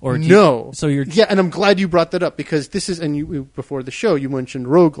enjoyed? Or do No. You, so you're Yeah, and I'm glad you brought that up because this is, and you before the show you mentioned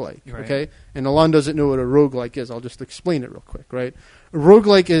roguelike, Right. okay? And Alon doesn't know what a roguelike is. I'll just explain it real quick, right? A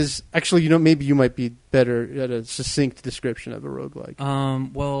roguelike is actually, maybe you might be better at a succinct description of a roguelike.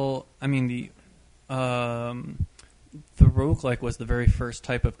 Well, I mean the roguelike was the very first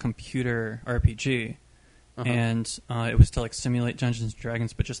type of computer RPG, Uh-huh. and it was to like simulate Dungeons and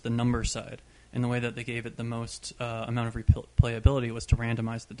Dragons, but just the number side. And the way that they gave it the most amount of replayability was to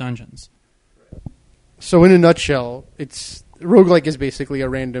randomize the dungeons. So in a nutshell, roguelike is basically a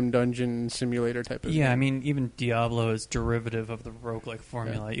random dungeon simulator type of Yeah, thing. I mean, even Diablo is derivative of the roguelike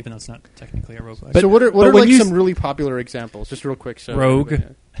formula, even though it's not technically a roguelike. So what are but when like you some really popular examples? Just real quick. So Rogue.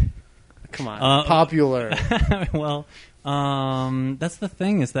 Come on, popular. Well, that's the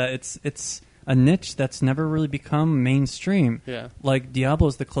thing, is that it's a niche that's never really become mainstream. Yeah. Like Diablo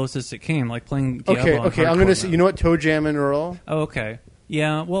is the closest it came. Like playing Diablo. Okay. on I'm hardcore gonna say. mode. You know what? Toe Jam and Earl. Oh, okay.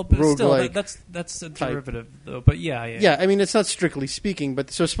 Yeah. Well, but still, Roguelike that's a type. derivative, though. But yeah. Yeah, I mean it's not strictly speaking, but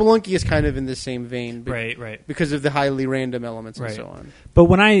so Spelunky is kind of in the same vein, Right. because of the highly random elements and Right. so on. But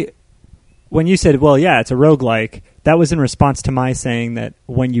when I when you said, well, yeah, it's a roguelike, that was in response to my saying that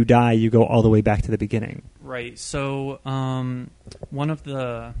when you die, you go all the way back to the beginning. Right. So one of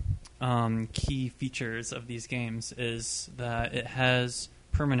the key features of these games is that it has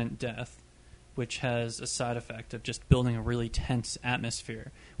permanent death, which has a side effect of just building a really tense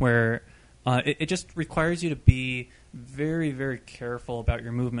atmosphere where it just requires you to be very, very careful about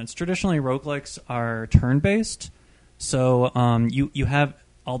your movements. Traditionally, roguelikes are turn-based, so you have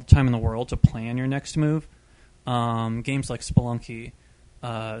all the time in the world to plan your next move. Games like Spelunky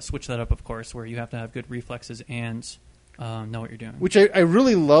switch that up, of course, where you have to have good reflexes and know what you're doing. Which I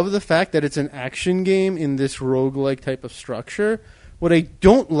really love the fact that it's an action game in this roguelike type of structure. What I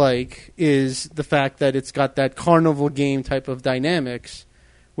don't like is the fact that it's got that carnival game type of dynamics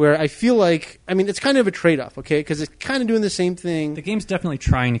where I feel like, I mean, it's kind of a trade-off, okay? Because it's kind of doing the same thing. The game's definitely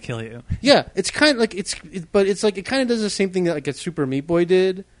trying to kill you. Yeah, it's kind of like, but it's like, it kind of does the same thing that like a Super Meat Boy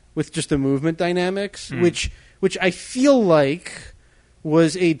did with just the movement dynamics, which I feel like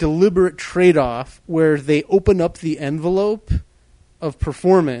was a deliberate trade-off where they open up the envelope of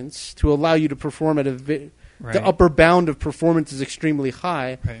performance to allow you to perform at the upper bound of performance is extremely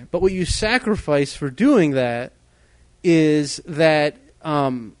high. Right. But what you sacrifice for doing that is that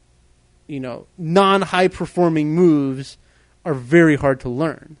non-high performing moves are very hard to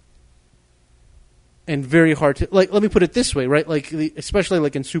learn. And very hard to, like, let me put it this way, right? Like, especially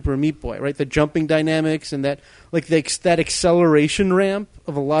like in Super Meat Boy, right? The jumping dynamics and that, like, that acceleration ramp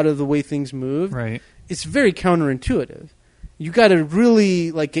of a lot of the way things move. Right. It's very counterintuitive. You got to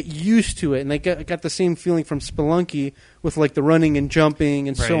really, like, get used to it. And I got the same feeling from Spelunky with, like, the running and jumping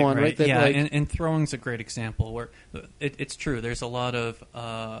and so on, right? That, yeah, like, and throwing's a great example where it's true. There's a lot of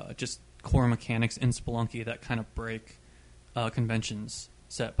just core mechanics in Spelunky that kind of break conventions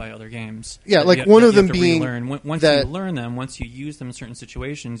set by other games. Yeah, like one of them being once you learn them, once you use them in certain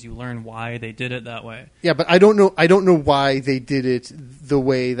situations, you learn why they did it that way. Yeah, but I don't know why they did it the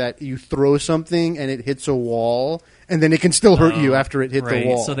way that you throw something and it hits a wall and then it can still hurt you after it hit the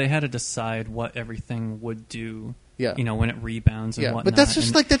wall. So they had to decide what everything would do. Yeah. When it rebounds and whatnot. But that's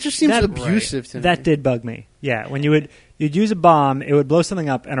just that just seems abusive to me. That did bug me. Yeah, when you'd use a bomb, it would blow something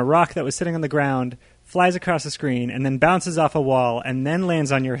up, and a rock that was sitting on the ground flies across the screen and then bounces off a wall and then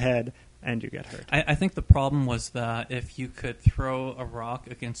lands on your head, and you get hurt. I think the problem was that if you could throw a rock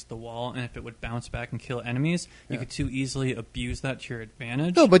against the wall and if it would bounce back and kill enemies, you could too easily abuse that to your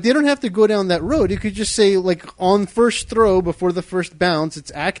advantage. No, but they don't have to go down that road. You could just say, like, on first throw, before the first bounce,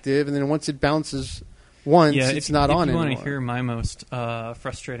 it's active, and then once it bounces once, it's not on anymore. If you want to hear my most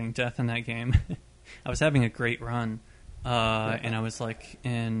frustrating death in that game, I was having a great run, and I was, like,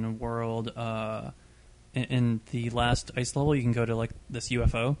 in world... in the last ice level, you can go to, like, this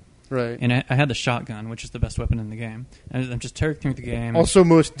UFO. Right. And I had the shotgun, which is the best weapon in the game. And I'm just tearing through the game. Also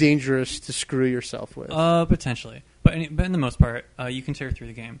most dangerous to screw yourself with. Potentially. But in the most part, you can tear through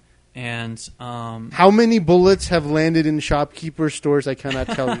the game. And how many bullets have landed in shopkeeper stores, I cannot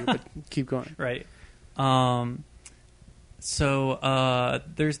tell you, but keep going. Right. So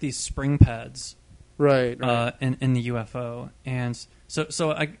there's these spring pads. Right. In the UFO. And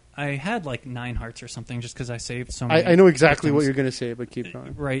so I had like 9 hearts or something just because I saved so many. I know exactly what you're going to say, but keep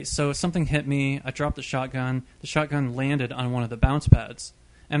going. Right. So something hit me. I dropped the shotgun. The shotgun landed on one of the bounce pads.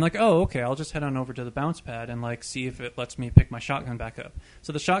 And I'm like, oh, okay, I'll just head on over to the bounce pad and like see if it lets me pick my shotgun back up.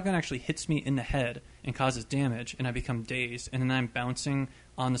 So the shotgun actually hits me in the head and causes damage, and I become dazed. And then I'm bouncing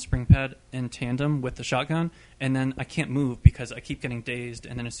on the spring pad in tandem with the shotgun, and then I can't move because I keep getting dazed.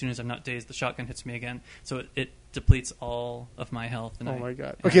 And then as soon as I'm not dazed, the shotgun hits me again. So it depletes all of my health. And my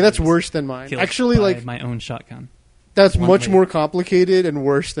god! Okay, that's worse than mine. Actually, like my own shotgun. That's much more complicated and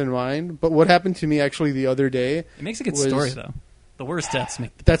worse than mine. But what happened to me actually the other day? It makes a good story though. The worst deaths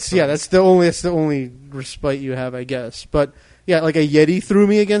make the that's the only respite you have, I guess. But yeah, like a Yeti threw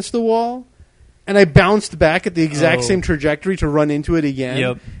me against the wall, and I bounced back at the exact same trajectory to run into it again.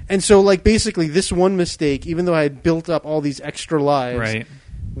 Yep. And so, like, basically, this one mistake, even though I had built up all these extra lives, right.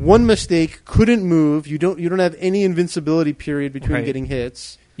 One mistake, couldn't move. You don't have any invincibility period between getting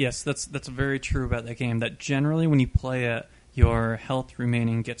hits. Yes, that's very true about that game. That generally, when you play it, your health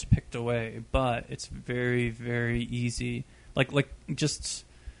remaining gets picked away, but it's very, very easy. Like just.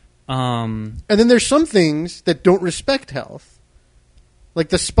 And then there's some things that don't respect health. Like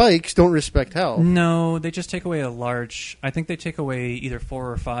the spikes don't respect health. No, they just take away I think they take away either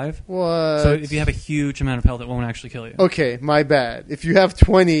 4 or 5. What? So if you have a huge amount of health, it won't actually kill you. Okay, my bad. If you have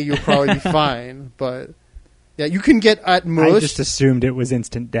 20, you'll probably be fine. But Yeah, you can get at I most. just assumed it was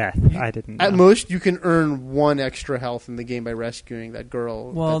instant death. I didn't know. At most, you can earn 1 extra health in the game by rescuing that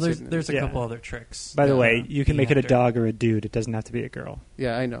girl. Well, that's there's a Yeah. couple other tricks. By the Yeah. way, you can The make it a actor. dog or a dude. It doesn't have to be a girl.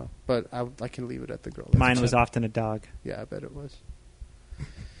 Yeah, I know, but I can leave it at the girl. Mine was often a dog. Yeah, I bet it was.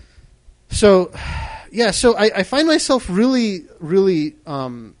 So, yeah, so I find myself really, really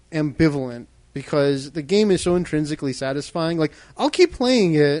ambivalent because the game is so intrinsically satisfying. Like, I'll keep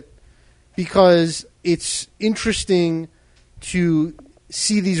playing it because it's interesting to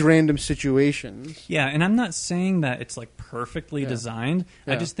see these random situations. Yeah, and I'm not saying that it's like perfectly Yeah. designed.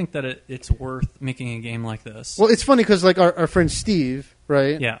 I Yeah. just think that it's worth making a game like this. Well, it's funny because, like, our friend Steve,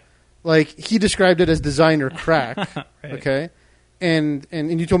 right? yeah, Like, he described it as designer crack, right. okay? And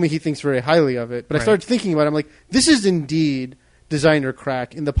you told me he thinks very highly of it. But I Right. started thinking about it. I'm like, this is indeed designer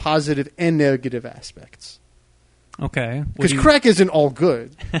crack in the positive and negative aspects. Okay. What Because do you- crack isn't all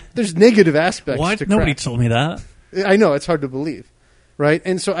good. There's negative aspects What? to Nobody crack. told me that. I know, it's hard to believe. Right?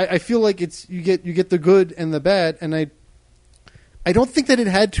 And so I feel like it's you get the good and the bad, and I don't think that it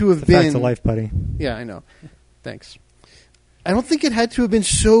had to have The been facts of life, buddy. Yeah, I know. Thanks. I don't think it had to have been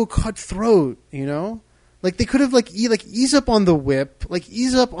so cutthroat, you know? Like they could have ease up on the whip, like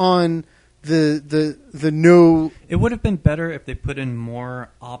ease up on the no It would have been better if they put in more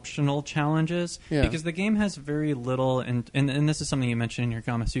optional challenges Yeah. because the game has very little, and this is something you mentioned in your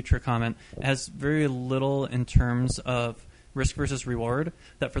Gama Sutra comment, it has very little in terms of risk versus reward,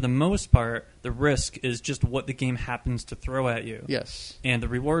 that for the most part, the risk is just what the game happens to throw at you. Yes. And the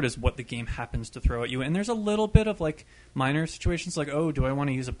reward is what the game happens to throw at you. And there's a little bit of like minor situations like, oh, do I want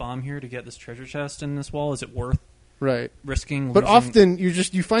to use a bomb here to get this treasure chest in this wall? Is it worth Right. risking But losing? often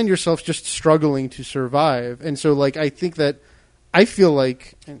you find yourself just struggling to survive. And so like I think that I feel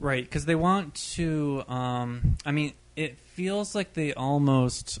like Right, because they want to. I mean, it feels like they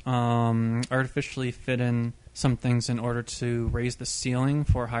almost artificially fit in some things in order to raise the ceiling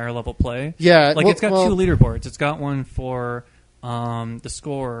for higher level play. yeah, Like well- it's got well, two leaderboards. It's got one for the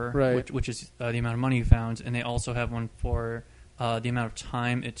score, Right. which is the amount of money you found, and they also have one for the amount of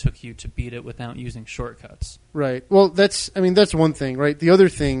time it took you to beat it without using shortcuts. Right. Well, that's one thing, right? The other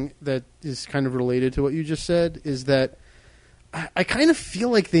thing that is kind of related to what you just said is that I kind of feel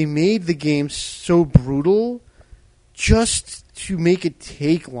like they made the game so brutal just to make it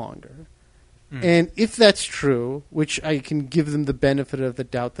take longer. Mm. And if that's true, which I can give them the benefit of the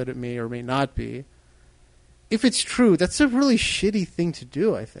doubt that it may or may not be, if it's true, that's a really shitty thing to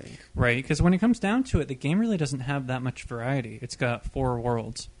do, I think. Right, because when it comes down to it, the game really doesn't have that much variety. It's got 4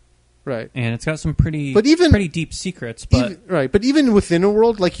 worlds, Right. and it's got some pretty pretty deep secrets. But But even within a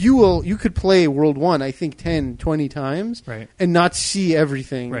world, like you could play World 1, I think 10, 20 times right, and not see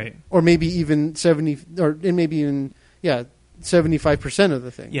everything. Right. Or maybe even 75% of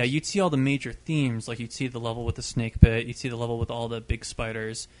the things. yeah, you'd see all the major themes. Like you'd see the level with the snake pit, you'd see the level with all the big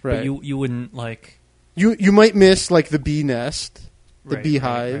spiders. Right. But you wouldn't like. You might miss like the bee nest, the Right,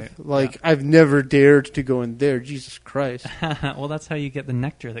 beehive. right, Like I've never dared to go in there. Jesus Christ. Well, that's how you get the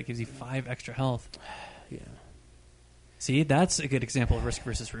nectar that gives you 5 extra health. Yeah. See, that's a good example of risk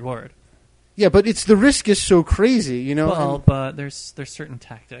versus reward. Yeah, but the risk is so crazy, you know. Well, and- but there's certain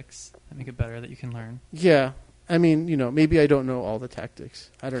tactics that make it better that you can learn. yeah. I mean, maybe I don't know all the tactics.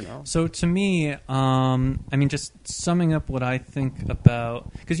 I don't know. So to me, I mean, just summing up what I think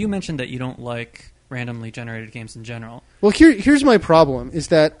about, because you mentioned that you don't like randomly generated games in general. Well, here's my problem is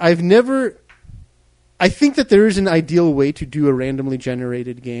that I think that there is an ideal way to do a randomly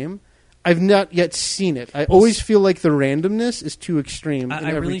generated game. I've not yet seen it. I always feel like the randomness is too extreme in I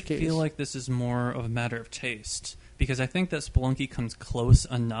every really case. feel like this is more of a matter of taste, because I think that Spelunky comes close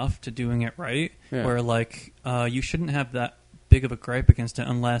enough to doing it right, Yeah. where like you shouldn't have that big of a gripe against it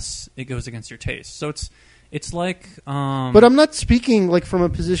unless it goes against your taste. So it's like. But I'm not speaking like from a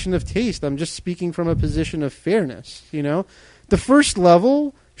position of taste. I'm just speaking from a position of fairness. The first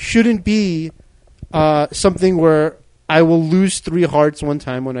level shouldn't be something where I will lose 3 hearts one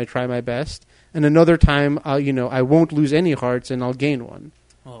time when I try my best, and another time, I won't lose any hearts and I'll gain 1.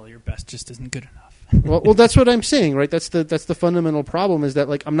 Well, your best just isn't good enough. well, that's what I'm saying, right? That's the fundamental problem is that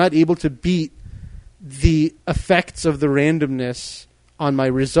like I'm not able to beat the effects of the randomness on my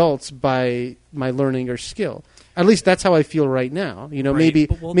results by my learning or skill. At least that's how I feel right now. Right, maybe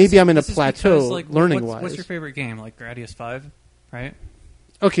but, well, maybe I'm in a this is plateau because, like, learning what's wise. your favorite game? Like Gradius 5, right?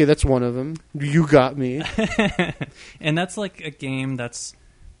 Okay, that's one of them. You got me. And that's like a game that's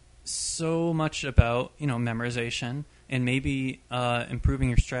so much about memorization and maybe improving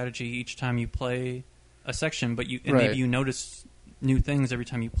your strategy each time you play a section, but Right. maybe you notice new things every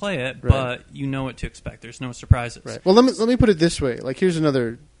time you play it, Right. but you know what to expect. There's no surprises. Right. Well, let me put it this way. Like, here's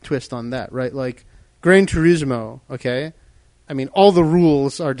another twist on that. Right. Like, Gran Turismo, okay? I mean, all the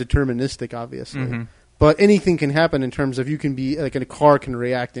rules are deterministic, obviously. Mhm. But anything can happen in terms of you can be, like, a car can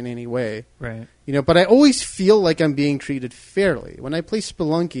react in any way. Right. You know, but I always feel like I'm being treated fairly. When I play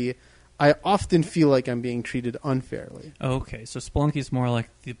Spelunky, I often feel like I'm being treated unfairly. Okay, so Spelunky's more like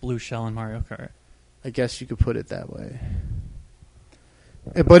the blue shell in Mario Kart. I guess you could put it that way.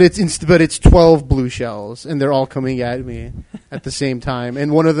 But it's 12 blue shells, and they're all coming at me at the same time.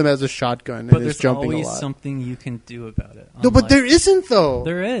 And one of them has a shotgun But and is there's jumping a always lot. something you can do about it. No, but unlike- there isn't, though.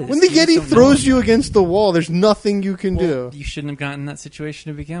 There is. When the You just Yeti don't throws know. you against the wall, there's nothing you can Well, do. you shouldn't have gotten in that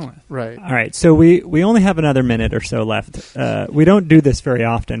situation to begin with. Right. All right, so we only have another minute or so left. We don't do this very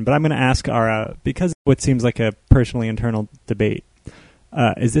often, but I'm going to ask Ara, because of what seems like a personally internal debate,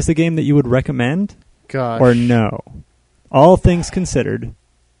 is this a game that you would recommend Gosh. or no? All things considered.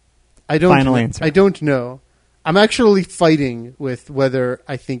 I don't Final kn- answer. I don't know. I'm actually fighting with whether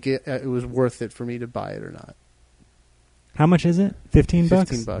I think it was worth it for me to buy it or not. How much is it? $15?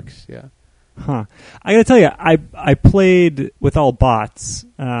 $15, yeah. Huh. I got to tell you, I played with all bots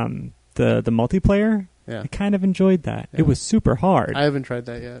the multiplayer. Yeah. I kind of enjoyed that. Yeah. It was super hard. I haven't tried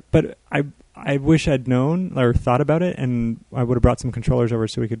that yet. But I wish I'd known or thought about it, and I would have brought some controllers over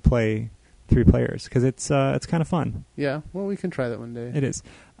so we could play 3 players, because it's kind of fun. Yeah, well, we can try that one day. It is.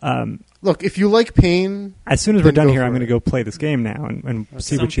 Look, if you like pain, As soon as we're Then done go here, for I'm going to it. go play this game now and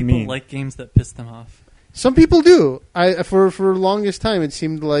see Some what you people mean. like games that piss them off. some people do. For longest time, it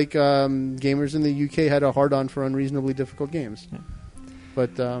seemed like gamers in the UK had a hard-on for unreasonably difficult games. Yeah.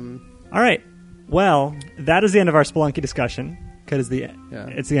 But All right. Well, that is the end of our Spelunky discussion, because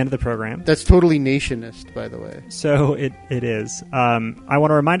it's the end of the program. that's totally nationist, by the way. So it is. I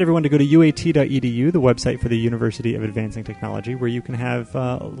want to remind everyone to go to uat.edu, the website for the University of Advancing Technology, where you can have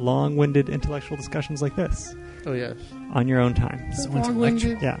long-winded intellectual discussions like this Oh, yes. on your own time. So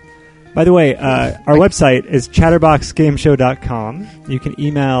intellectual. Yeah. By the way, our website is chatterboxgameshow.com. You can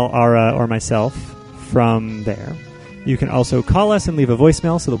email Ara or myself from there. You can also call us and leave a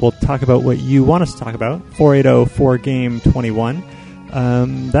voicemail so that we'll talk about what you want us to talk about.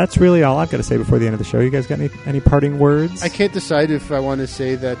 480-4GAME21. That's really all I've got to say before the end of the show. You guys got any parting words? I can't decide if I want to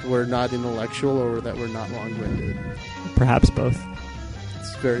say that we're not intellectual or that we're not long-winded. Perhaps both.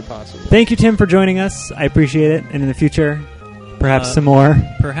 It's very possible. Thank you, Tim, for joining us. I appreciate it. And in the future, perhaps some more.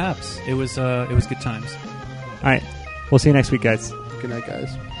 Perhaps it was good times. All right. We'll see you next week, guys. Good night,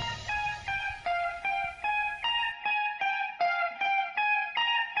 guys.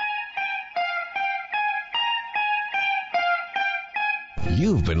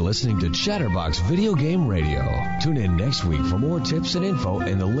 You've been listening to Chatterbox Video Game Radio. Tune in next week for more tips and info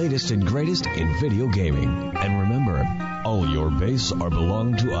and the latest and greatest in video gaming. And remember, all your base are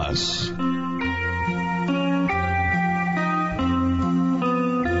belong to us.